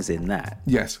strings in that?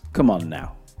 Yes. Come on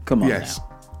now.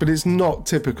 But it's not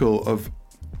typical of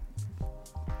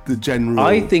the general.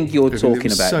 I think you're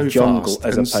talking about jungle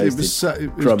as opposed to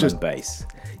drum and bass.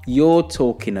 You're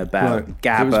talking about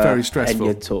Gabba, it was very stressful.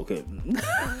 And you're talking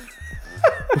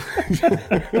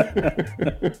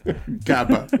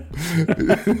Gabba.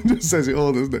 It just says it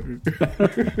all, doesn't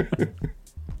it?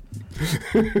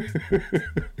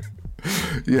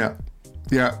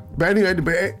 Yeah. But anyway,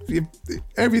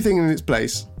 everything in its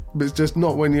place. But it's just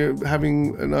not when you're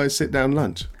having a nice sit-down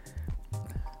lunch.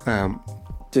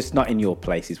 Just not in your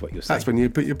place is what you're saying. That's when you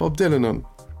put your Bob Dylan on.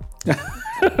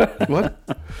 What?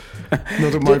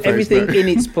 Not at my place. Everything in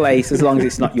its place as long as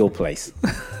it's not your place.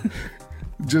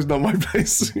 Just not my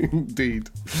place, indeed.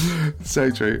 So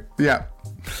true. Yeah.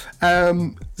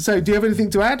 So do you have anything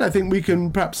to add? I think we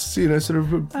can perhaps,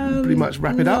 pretty much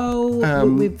wrap it up.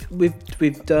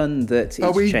 We've done that. It's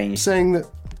are we changed. Saying that?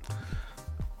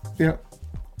 Yeah.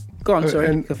 Go on,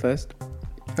 sorry, go first.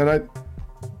 And I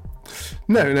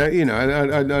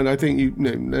think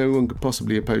no one could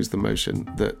possibly oppose the motion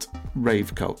that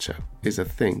rave culture is a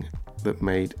thing that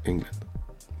made England.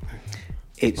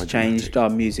 It's changed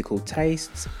our musical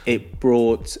tastes. It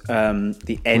brought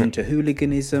the end to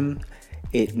hooliganism.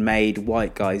 It made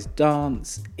white guys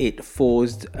dance. It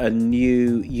forged a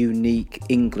new, unique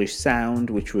English sound,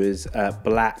 which was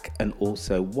black and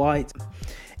also white.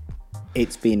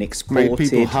 It's been exported. Made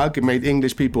people hug. It made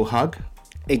English people hug.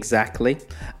 Exactly.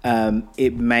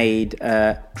 It made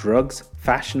drugs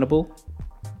fashionable,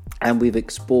 and we've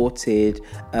exported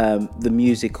the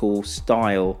musical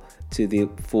style to the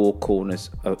four corners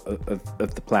of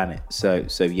the planet. So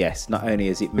yes, not only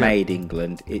has it made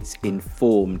England, it's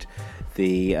informed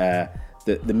the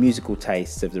musical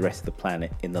tastes of the rest of the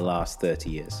planet in the last 30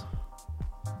 years.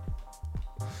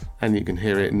 And you can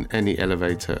hear it in any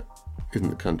elevator in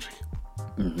the country.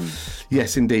 Mm-hmm.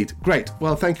 Yes, indeed. Great.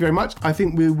 Well, thank you very much. I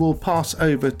think we will pass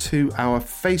over to our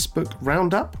Facebook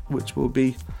roundup, which will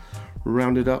be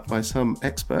rounded up by some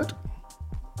expert.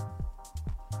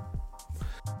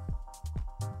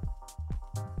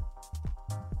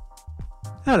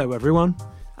 Hello, everyone.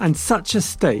 And such a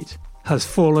state has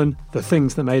fallen the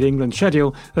Things That Made England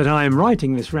schedule that I am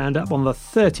writing this roundup on the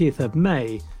 30th of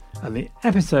May, and the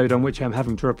episode on which I'm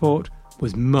having to report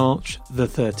was March the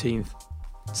 13th.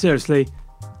 Seriously,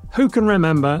 who can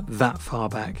remember that far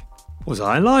back? Was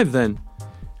I alive then?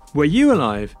 Were you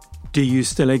alive? Do you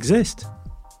still exist?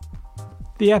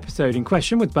 The episode in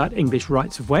question was about English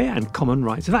rights of way and common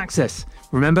rights of access.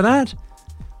 Remember that?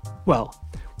 Well,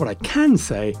 what I can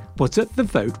say was that the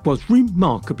vote was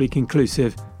remarkably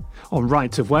conclusive on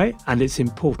rights of way and its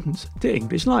importance to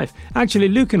English life. Actually,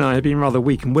 Luke and I had been rather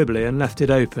weak and wibbly and left it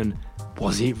open.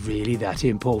 Was it really that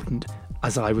important,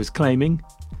 as I was claiming?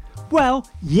 Well,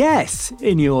 yes,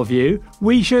 in your view,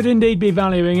 we should indeed be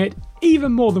valuing it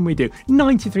even more than we do.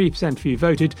 93% of you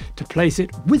voted to place it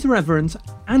with reverence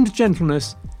and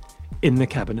gentleness in the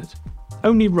cabinet.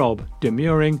 Only Rob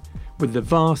demurring, with the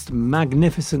vast,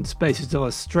 magnificent spaces of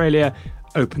Australia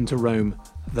open to Rome,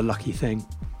 the lucky thing.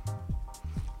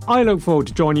 I look forward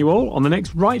to joining you all on the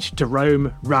next Right to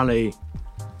Rome rally.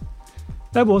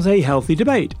 There was a healthy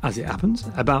debate, as it happens,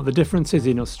 about the differences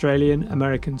in Australian,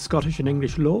 American, Scottish and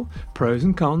English law. Pros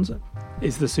and cons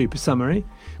is the super summary.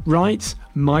 Rights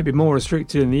might be more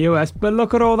restricted in the US, but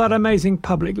look at all that amazing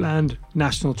public land,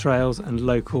 national trails and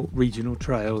local regional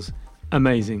trails.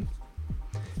 Amazing.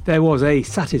 There was a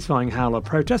satisfying howl of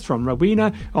protest from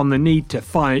Rowena on the need to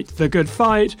fight the good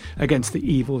fight against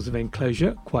the evils of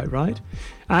enclosure, quite right.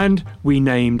 And we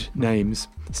named names.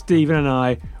 Stephen and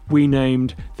I, we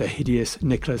named the hideous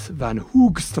Nicholas van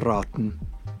Hoogstraten.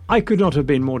 I could not have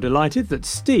been more delighted that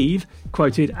Steve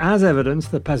quoted as evidence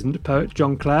the peasant poet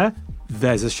John Clare.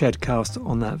 There's a shedcast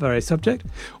on that very subject.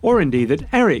 Or indeed that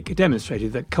Eric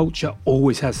demonstrated that culture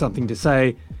always has something to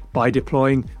say by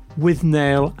deploying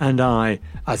Withnail and I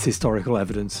as historical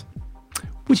evidence,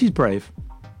 which is brave.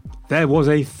 There was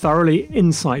a thoroughly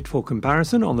insightful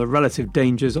comparison on the relative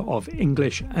dangers of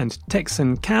English and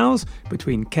Texan cows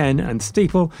between Ken and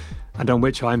Steeple, and on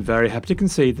which I'm very happy to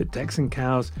concede that Texan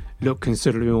cows look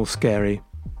considerably more scary.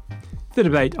 The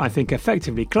debate, I think,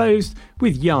 effectively closed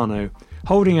with Jarno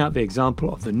holding out the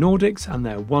example of the Nordics and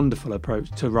their wonderful approach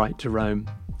to Right to Rome.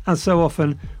 As so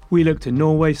often, we look to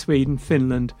Norway, Sweden,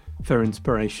 Finland for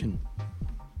inspiration.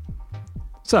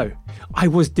 So, I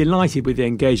was delighted with the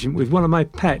engagement with one of my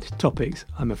pet topics,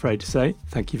 I'm afraid to say.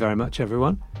 Thank you very much,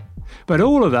 everyone. But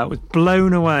all of that was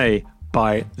blown away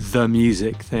by the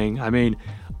music thing. I mean,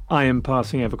 I am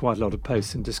passing over quite a lot of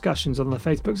posts and discussions on the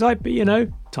Facebook site, but you know,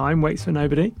 time waits for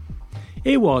nobody.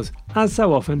 It was, as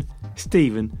so often,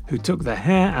 Stephen who took the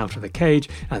hare out of the cage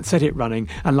and set it running,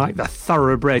 and like the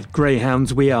thoroughbred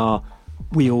greyhounds we are,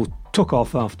 we all took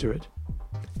off after it.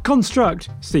 Construct,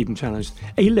 Stephen challenged,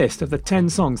 a list of the 10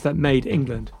 songs that made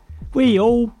England. We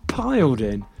all piled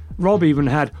in. Rob even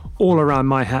had All Around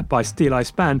My Hat by Steeleye I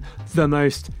Span, the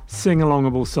most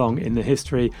sing-alongable song in the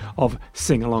history of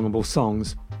sing-alongable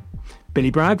songs.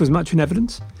 Billy Bragg was much in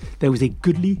evidence. There was a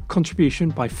goodly contribution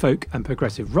by folk and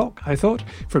progressive rock, I thought,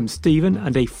 from Stephen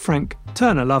and a Frank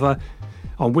Turner lover,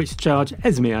 on which charge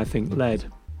Esme, I think, led.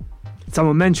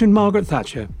 Someone mentioned Margaret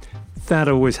Thatcher. That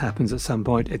always happens at some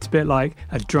point. It's a bit like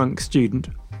a drunk student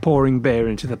pouring beer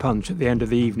into the punch at the end of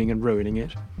the evening and ruining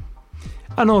it.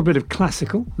 An odd bit of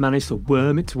classical managed to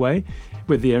worm its way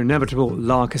with the inevitable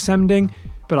Lark ascending,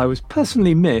 but I was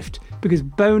personally miffed because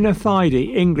bona fide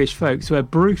English folks were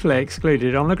brutally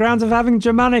excluded on the grounds of having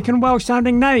Germanic and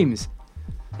Welsh-sounding names.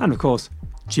 And of course,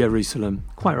 Jerusalem.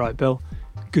 Quite right, Bill.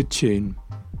 Good tune.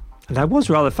 And I was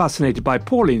rather fascinated by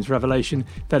Pauline's revelation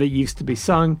that it used to be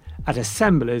sung at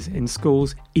assemblies in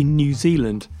schools in New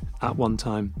Zealand at one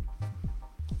time.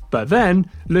 But then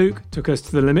Luke took us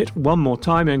to the limit one more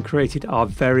time and created our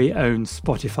very own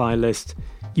Spotify list.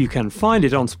 You can find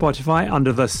it on Spotify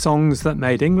under the Songs That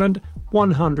Made England,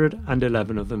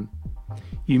 111 of them.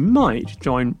 You might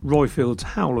join Royfield's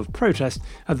howl of protest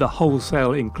at the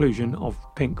wholesale inclusion of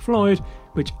Pink Floyd,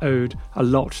 which owed a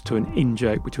lot to an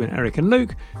in-joke between Eric and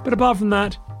Luke, but apart from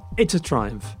that, it's a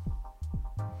triumph.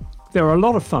 There are a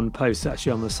lot of fun posts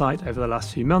actually on the site over the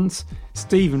last few months.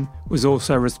 Stephen was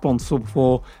also responsible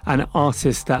for An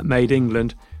Artist That Made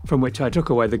England, from which I took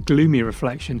away the gloomy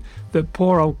reflection that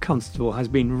poor old Constable has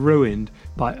been ruined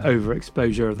by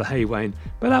overexposure of the haywain,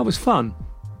 but that was fun.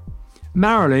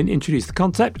 Marilyn introduced the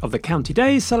concept of the County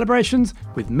Days celebrations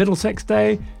with Middlesex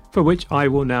Day, for which I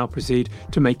will now proceed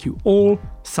to make you all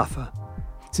suffer,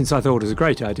 since I thought it was a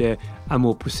great idea, and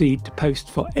will proceed to post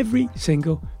for every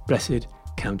single blessed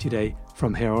County Day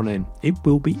from here on in. It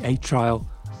will be a trial,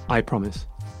 I promise.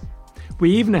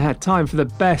 We even had time for the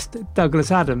best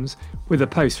Douglas Adams with a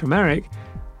post from Eric.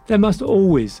 There must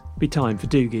always be time for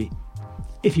Doogie.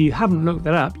 If you haven't looked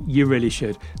that up, you really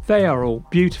should. They are all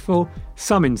beautiful,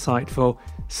 some insightful,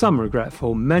 some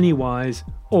regretful, many wise,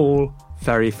 all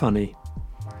very funny.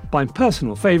 My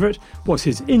personal favourite was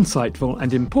his insightful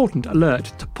and important alert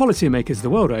to policymakers the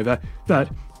world over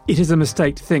that It is a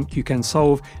mistake to think you can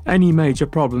solve any major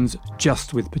problems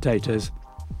just with potatoes.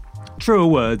 Truer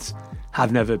words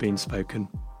have never been spoken.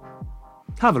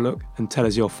 Have a look and tell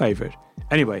us your favourite.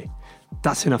 Anyway,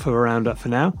 that's enough of a roundup for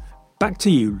now. Back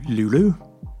to you, Lulu.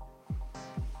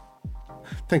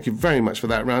 Thank you very much for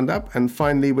that roundup. And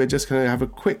finally, we're just going to have a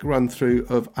quick run through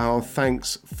of our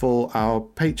thanks for our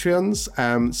Patreons.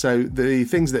 So the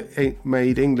Things That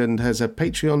Made England has a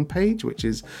Patreon page, which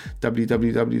is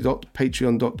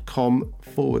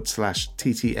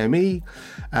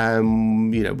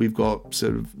www.patreon.com/TTME. We've got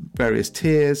sort of various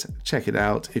tiers. Check it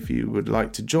out if you would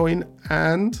like to join.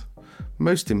 And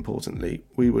most importantly,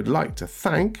 we would like to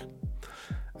thank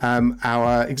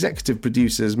our executive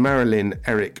producers, Marilyn,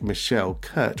 Eric, Michelle,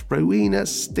 Kurt, Rowena,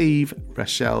 Steve,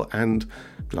 Rochelle and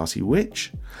Glassy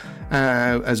Witch,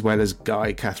 as well as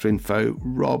Guy, Catherine, Foe,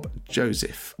 Rob,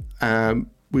 Joseph.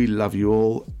 We love you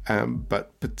all,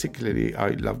 but particularly I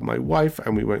love my wife,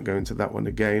 and we won't go into that one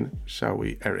again, shall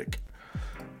we, Eric?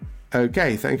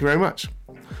 Okay, thank you very much.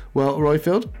 Well,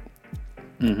 Royfield,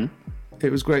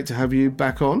 It was great to have you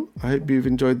back on. I hope you've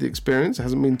enjoyed the experience. It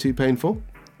hasn't been too painful.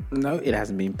 No, it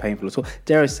hasn't been painful at all.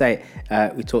 Dare I say,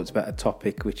 we talked about a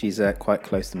topic which is quite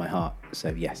close to my heart. So,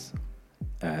 yes,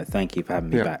 thank you for having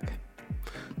me back.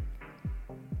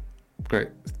 Great.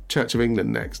 Church of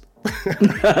England next.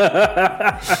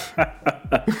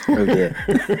 Oh, dear.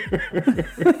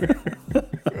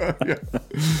 Yeah.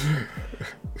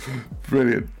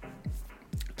 Brilliant.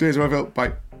 Cheers, Royfield.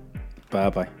 Bye.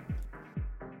 Bye-bye.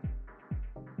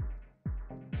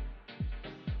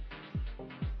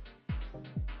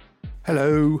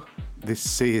 Hello,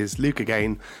 this is Luke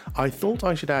again. I thought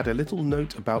I should add a little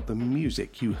note about the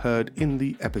music you heard in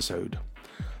the episode.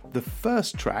 The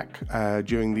first track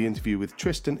during the interview with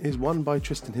Tristan is one by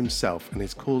Tristan himself and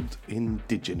is called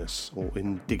Indigenous, or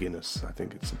Indigenous, I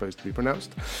think it's supposed to be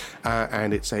pronounced,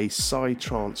 and it's a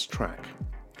psytrance track.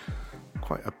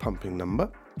 Quite a pumping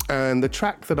number. And the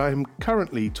track that I'm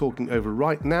currently talking over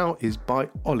right now is by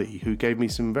Ollie, who gave me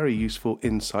some very useful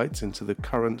insights into the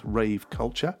current rave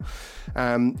culture.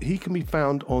 He can be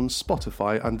found on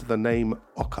Spotify under the name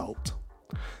Occult.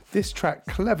 This track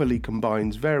cleverly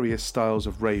combines various styles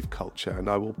of rave culture, and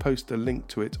I will post a link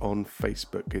to it on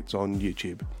Facebook. It's on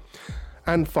YouTube.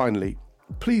 And finally,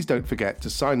 please don't forget to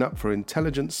sign up for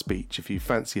Intelligent Speech if you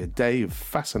fancy a day of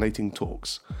fascinating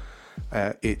talks.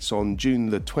 It's on June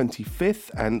the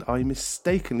 25th, and I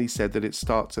mistakenly said that it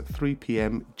starts at 3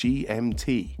 p.m.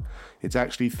 GMT. It's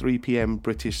actually 3 p.m.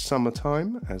 British summer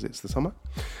time, as it's the summer,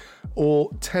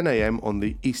 or 10 a.m. on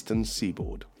the eastern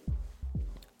seaboard.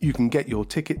 You can get your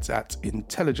tickets at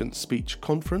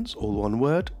intelligentspeechconference, all one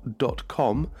word,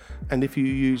 .com, and if you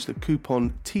use the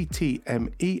coupon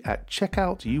TTME at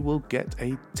checkout, you will get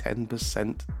a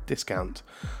 10% discount,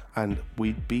 and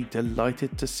we'd be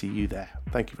delighted to see you there.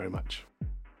 Thank you very much.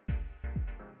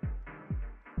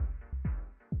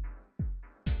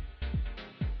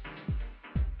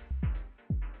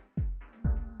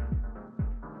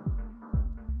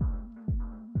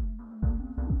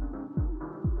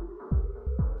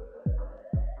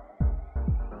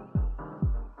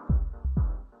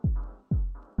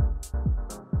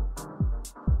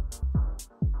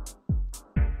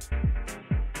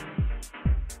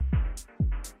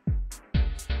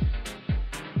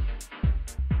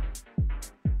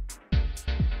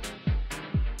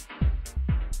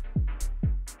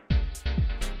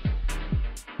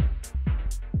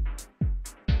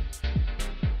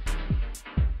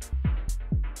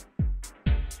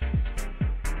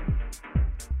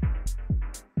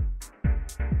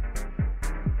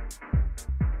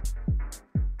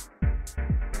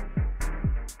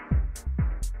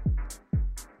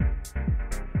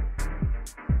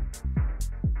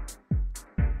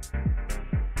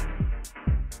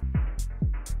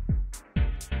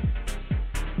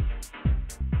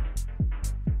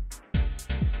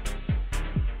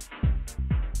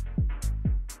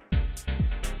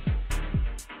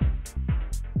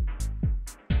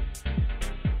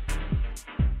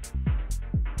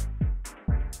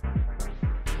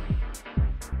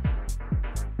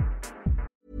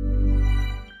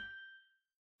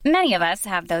 Many of us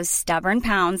have those stubborn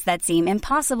pounds that seem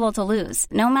impossible to lose,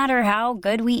 no matter how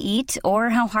good we eat or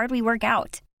how hard we work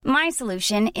out. My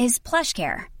solution is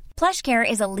PlushCare. PlushCare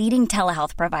is a leading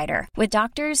telehealth provider with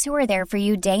doctors who are there for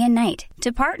you day and night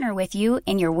to partner with you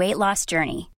in your weight loss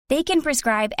journey. They can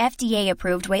prescribe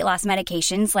FDA-approved weight loss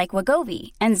medications like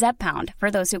Wegovy and Zepbound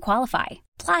for those who qualify.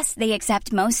 Plus, they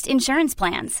accept most insurance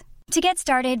plans. To get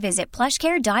started, visit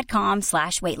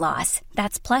plushcare.com/weightloss.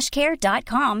 That's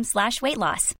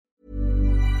plushcare.com/weightloss.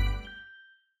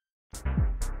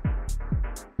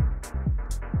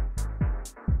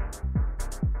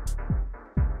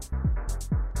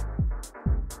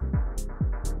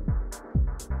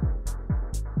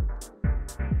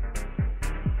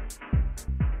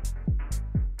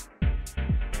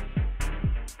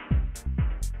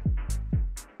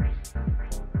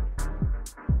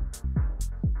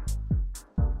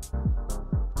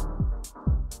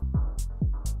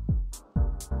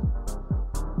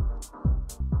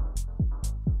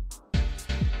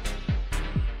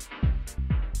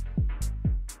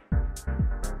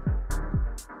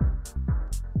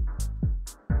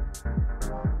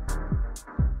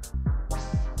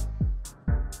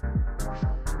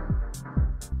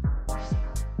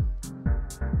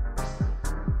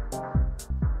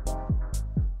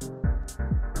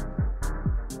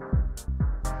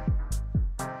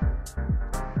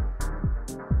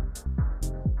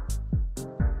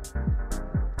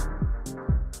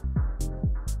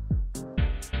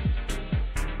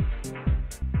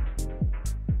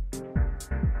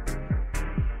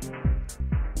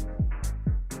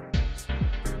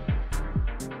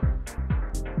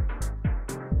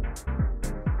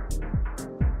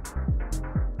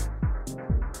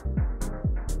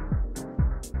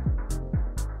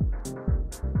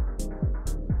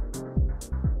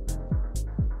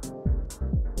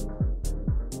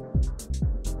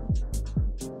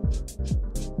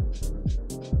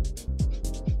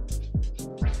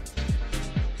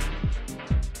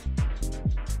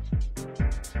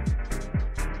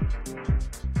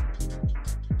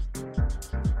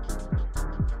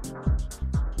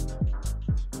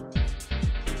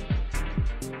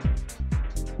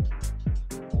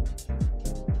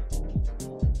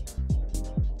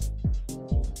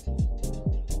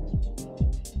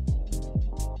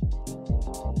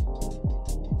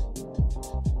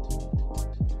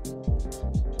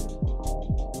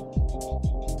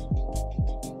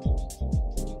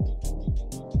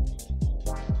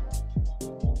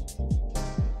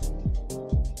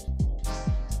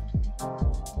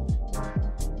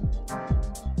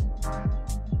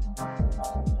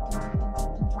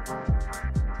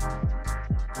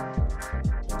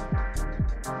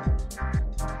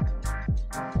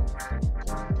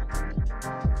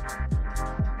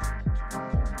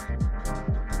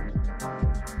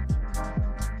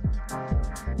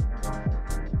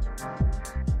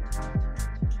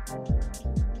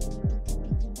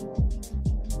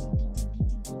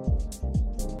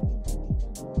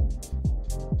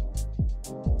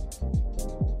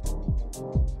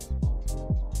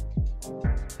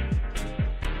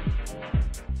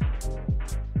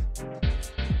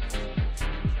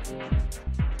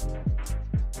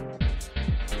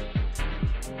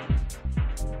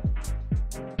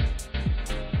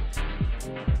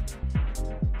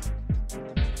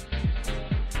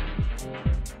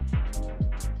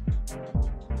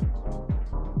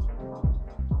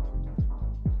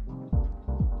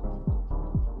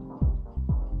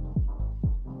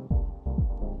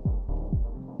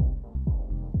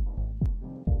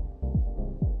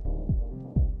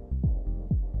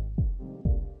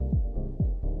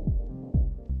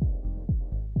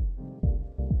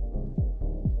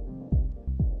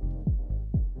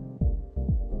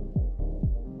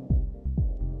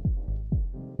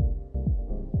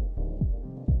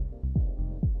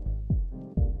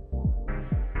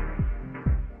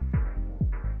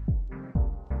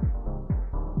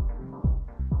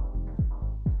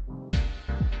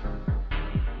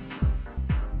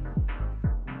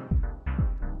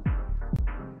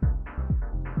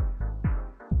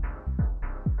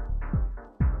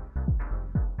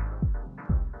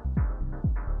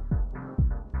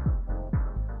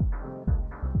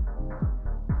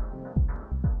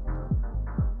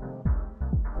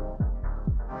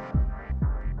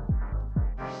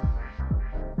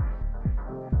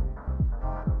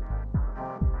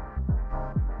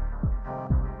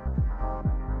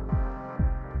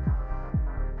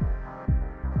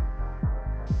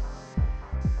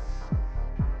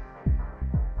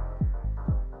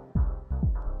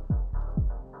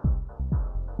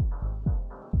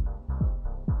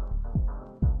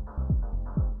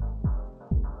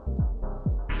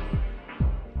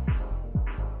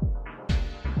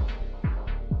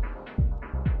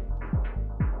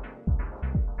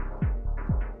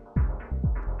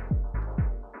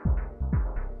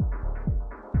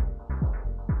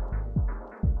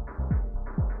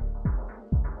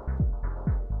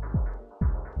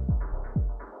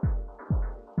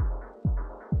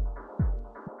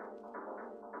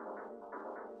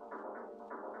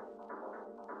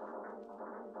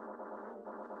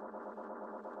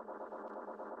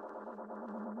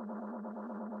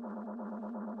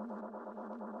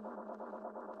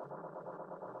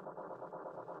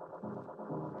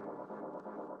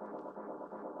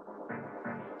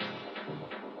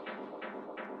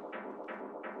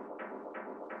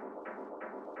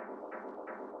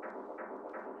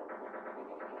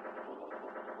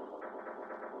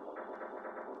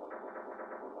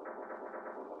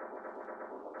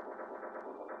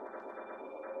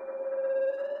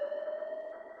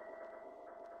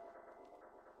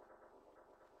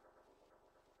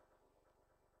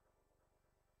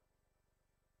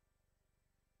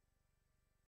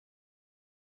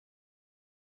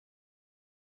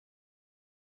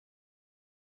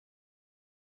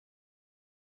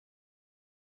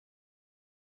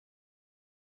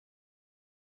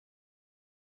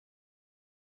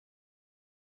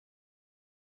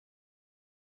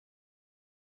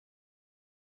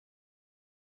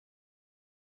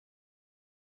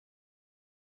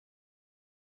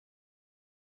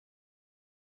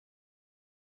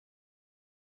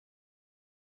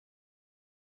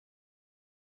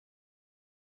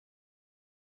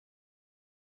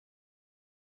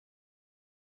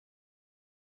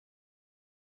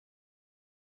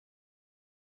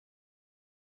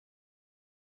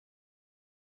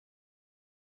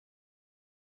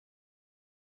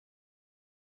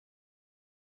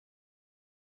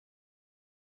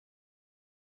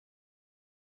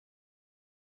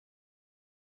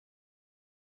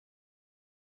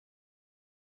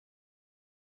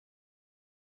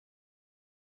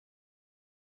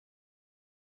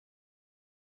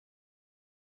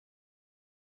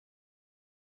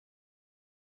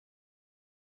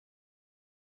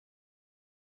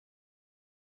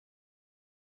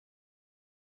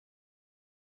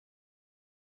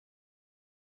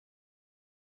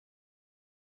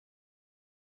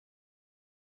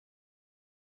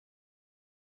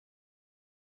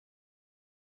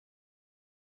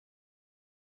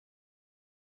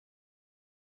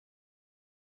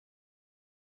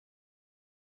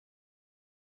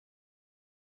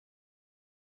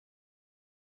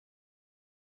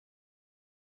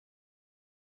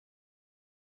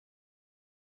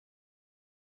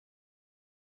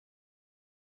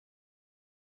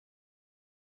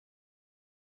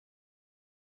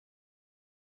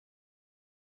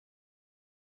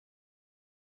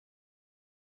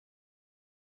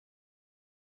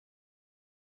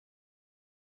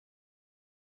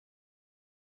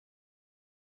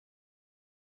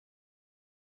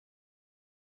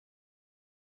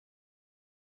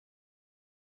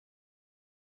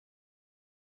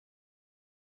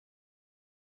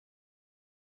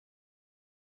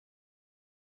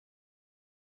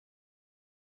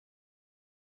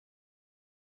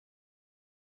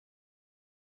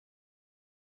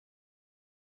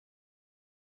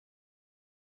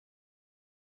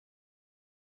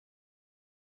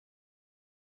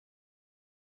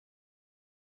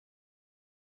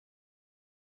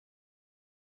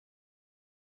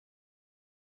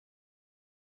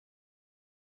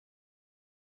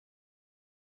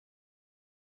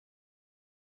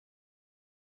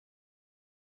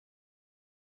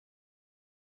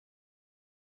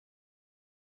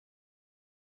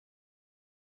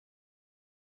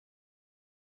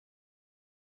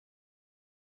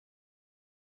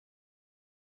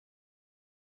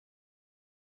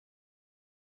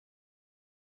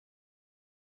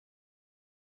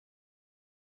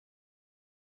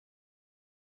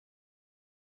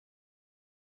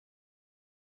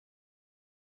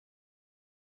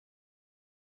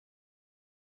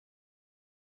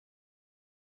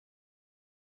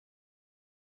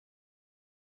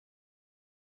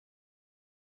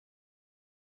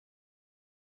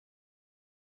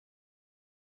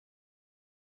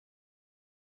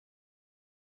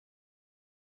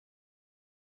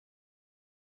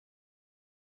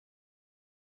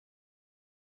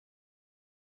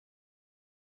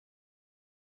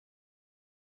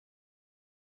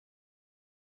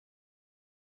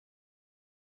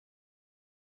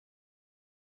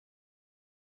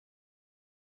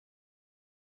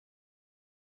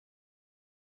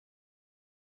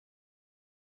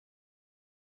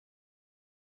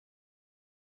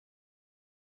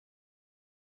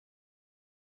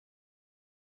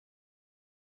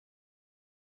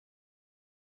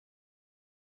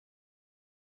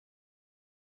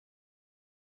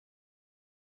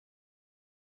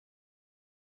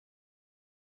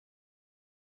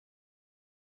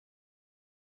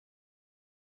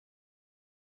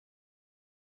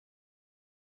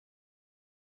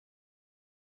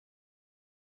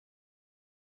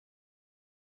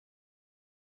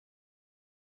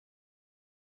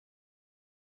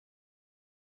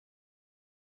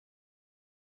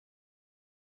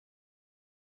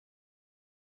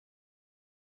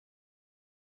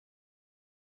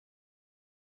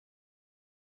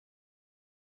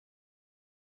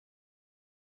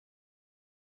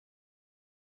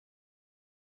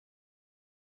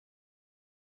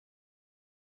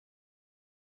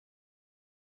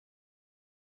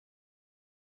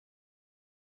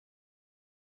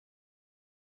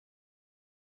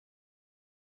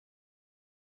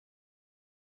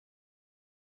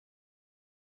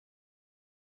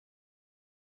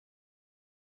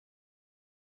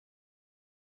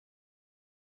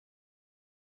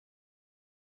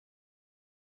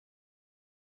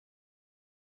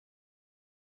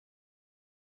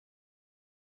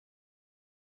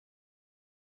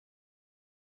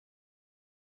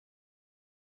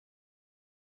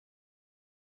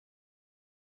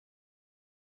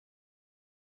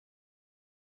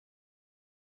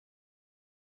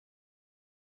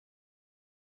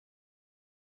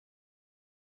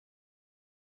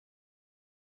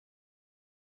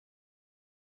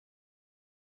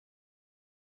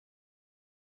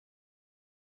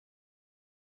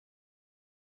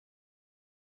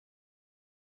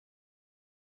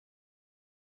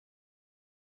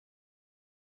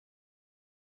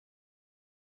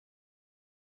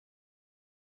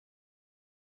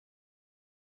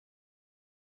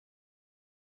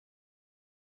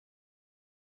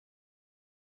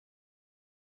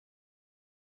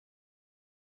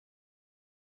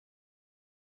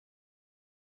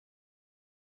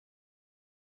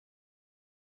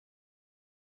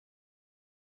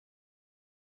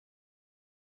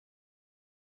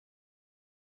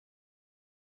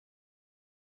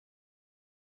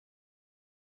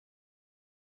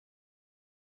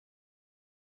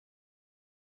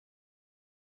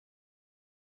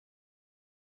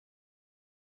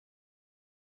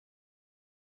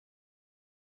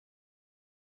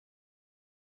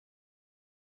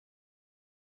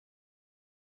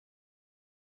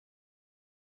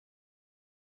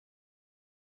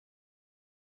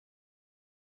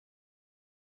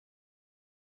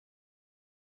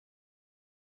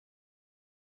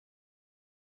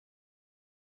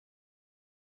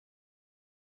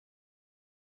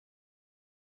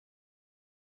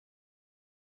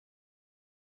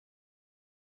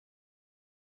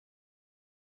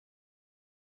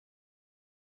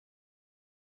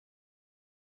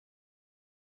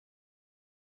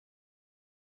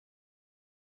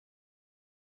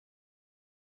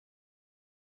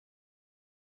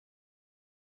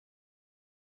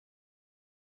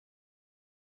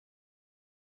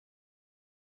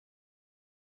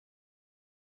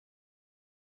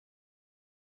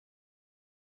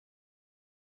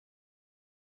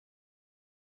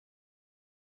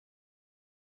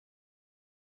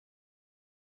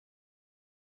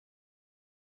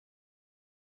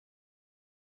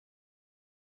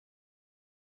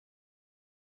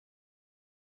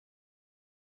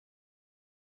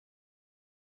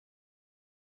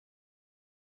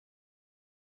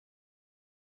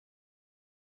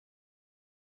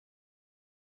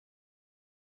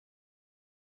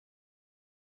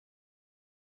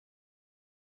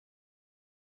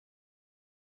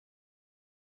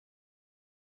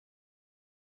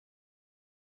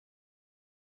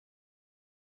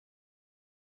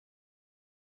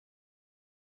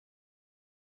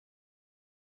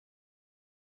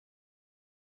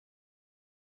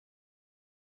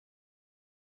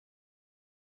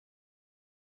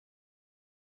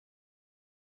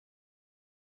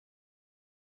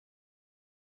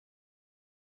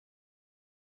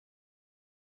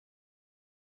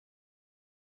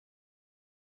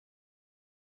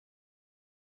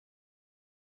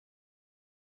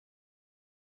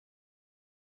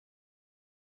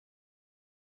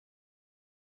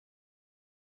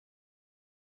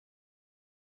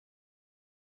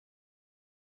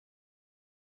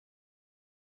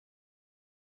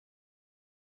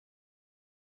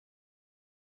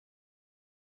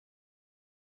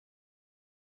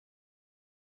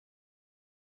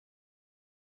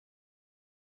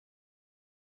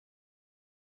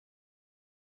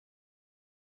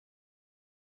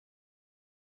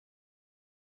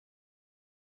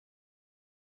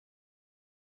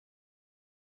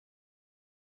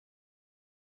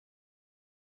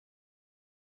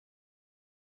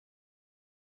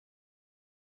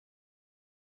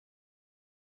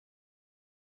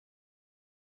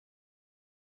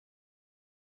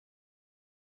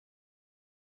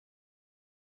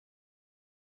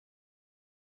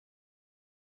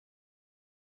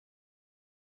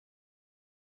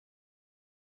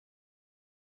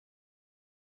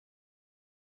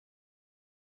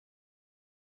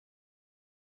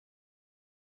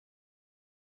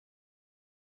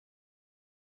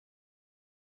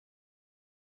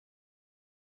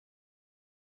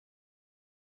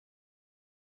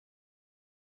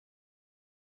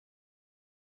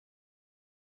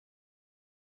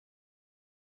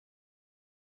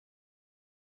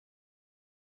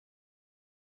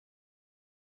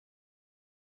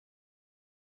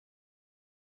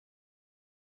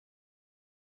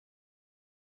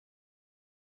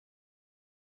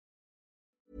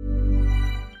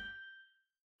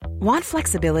 Want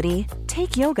flexibility?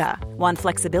 Take yoga. Want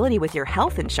flexibility with your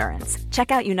health insurance? Check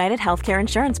out United Healthcare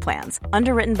Insurance Plans.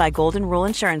 Underwritten by Golden Rule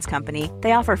Insurance Company,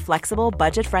 they offer flexible,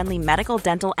 budget-friendly medical,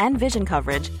 dental, and vision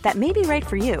coverage that may be right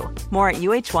for you. More at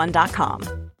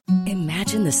uh1.com.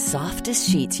 Imagine the softest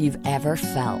sheets you've ever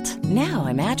felt. Now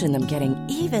imagine them getting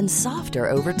even softer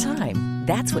over time.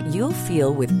 That's what you'll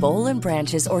feel with Boll &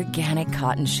 Branch's organic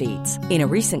cotton sheets. In a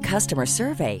recent customer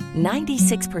survey,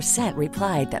 96%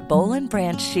 replied that Boll &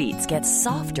 Branch sheets get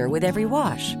softer with every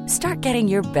wash. Start getting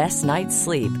your best night's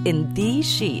sleep in these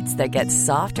sheets that get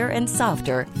softer and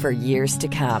softer for years to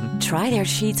come. Try their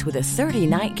sheets with a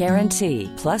 30-night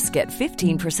guarantee. Plus, get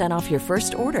 15% off your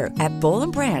first order at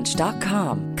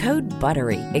bollandbranch.com. Code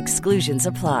BUTTERY. Exclusions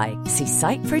apply. See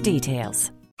site for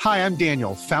details. Hi, I'm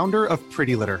Daniel, founder of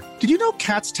Pretty Litter. Did you know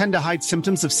cats tend to hide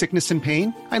symptoms of sickness and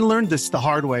pain? I learned this the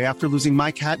hard way after losing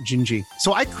my cat, Gingy.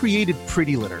 So I created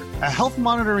Pretty Litter, a health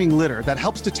monitoring litter that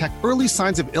helps detect early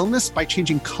signs of illness by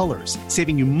changing colors,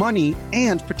 saving you money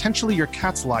and potentially your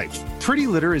cat's life. Pretty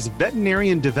Litter is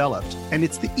veterinarian developed, and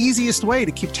it's the easiest way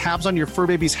to keep tabs on your fur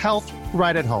baby's health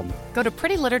right at home. Go to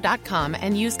prettylitter.com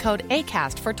and use code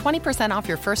ACAST for 20% off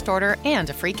your first order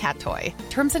and a free cat toy.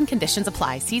 Terms and conditions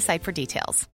apply. See site for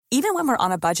details. Even when we're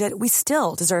on a budget, we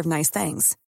still deserve nice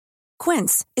things.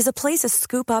 Quince is a place to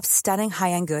scoop up stunning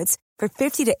high-end goods for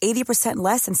 50 to 80%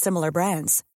 less than similar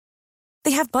brands.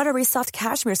 They have buttery soft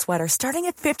cashmere sweaters starting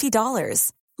at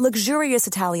 $50, luxurious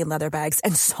Italian leather bags,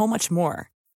 and so much more.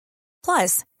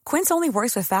 Plus, Quince only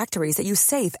works with factories that use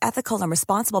safe, ethical, and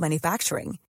responsible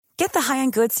manufacturing. Get the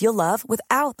high-end goods you'll love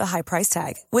without the high price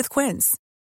tag with Quince.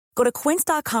 Go to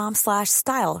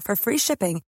quince.com/style for free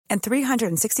shipping and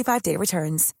 365-day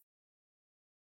returns.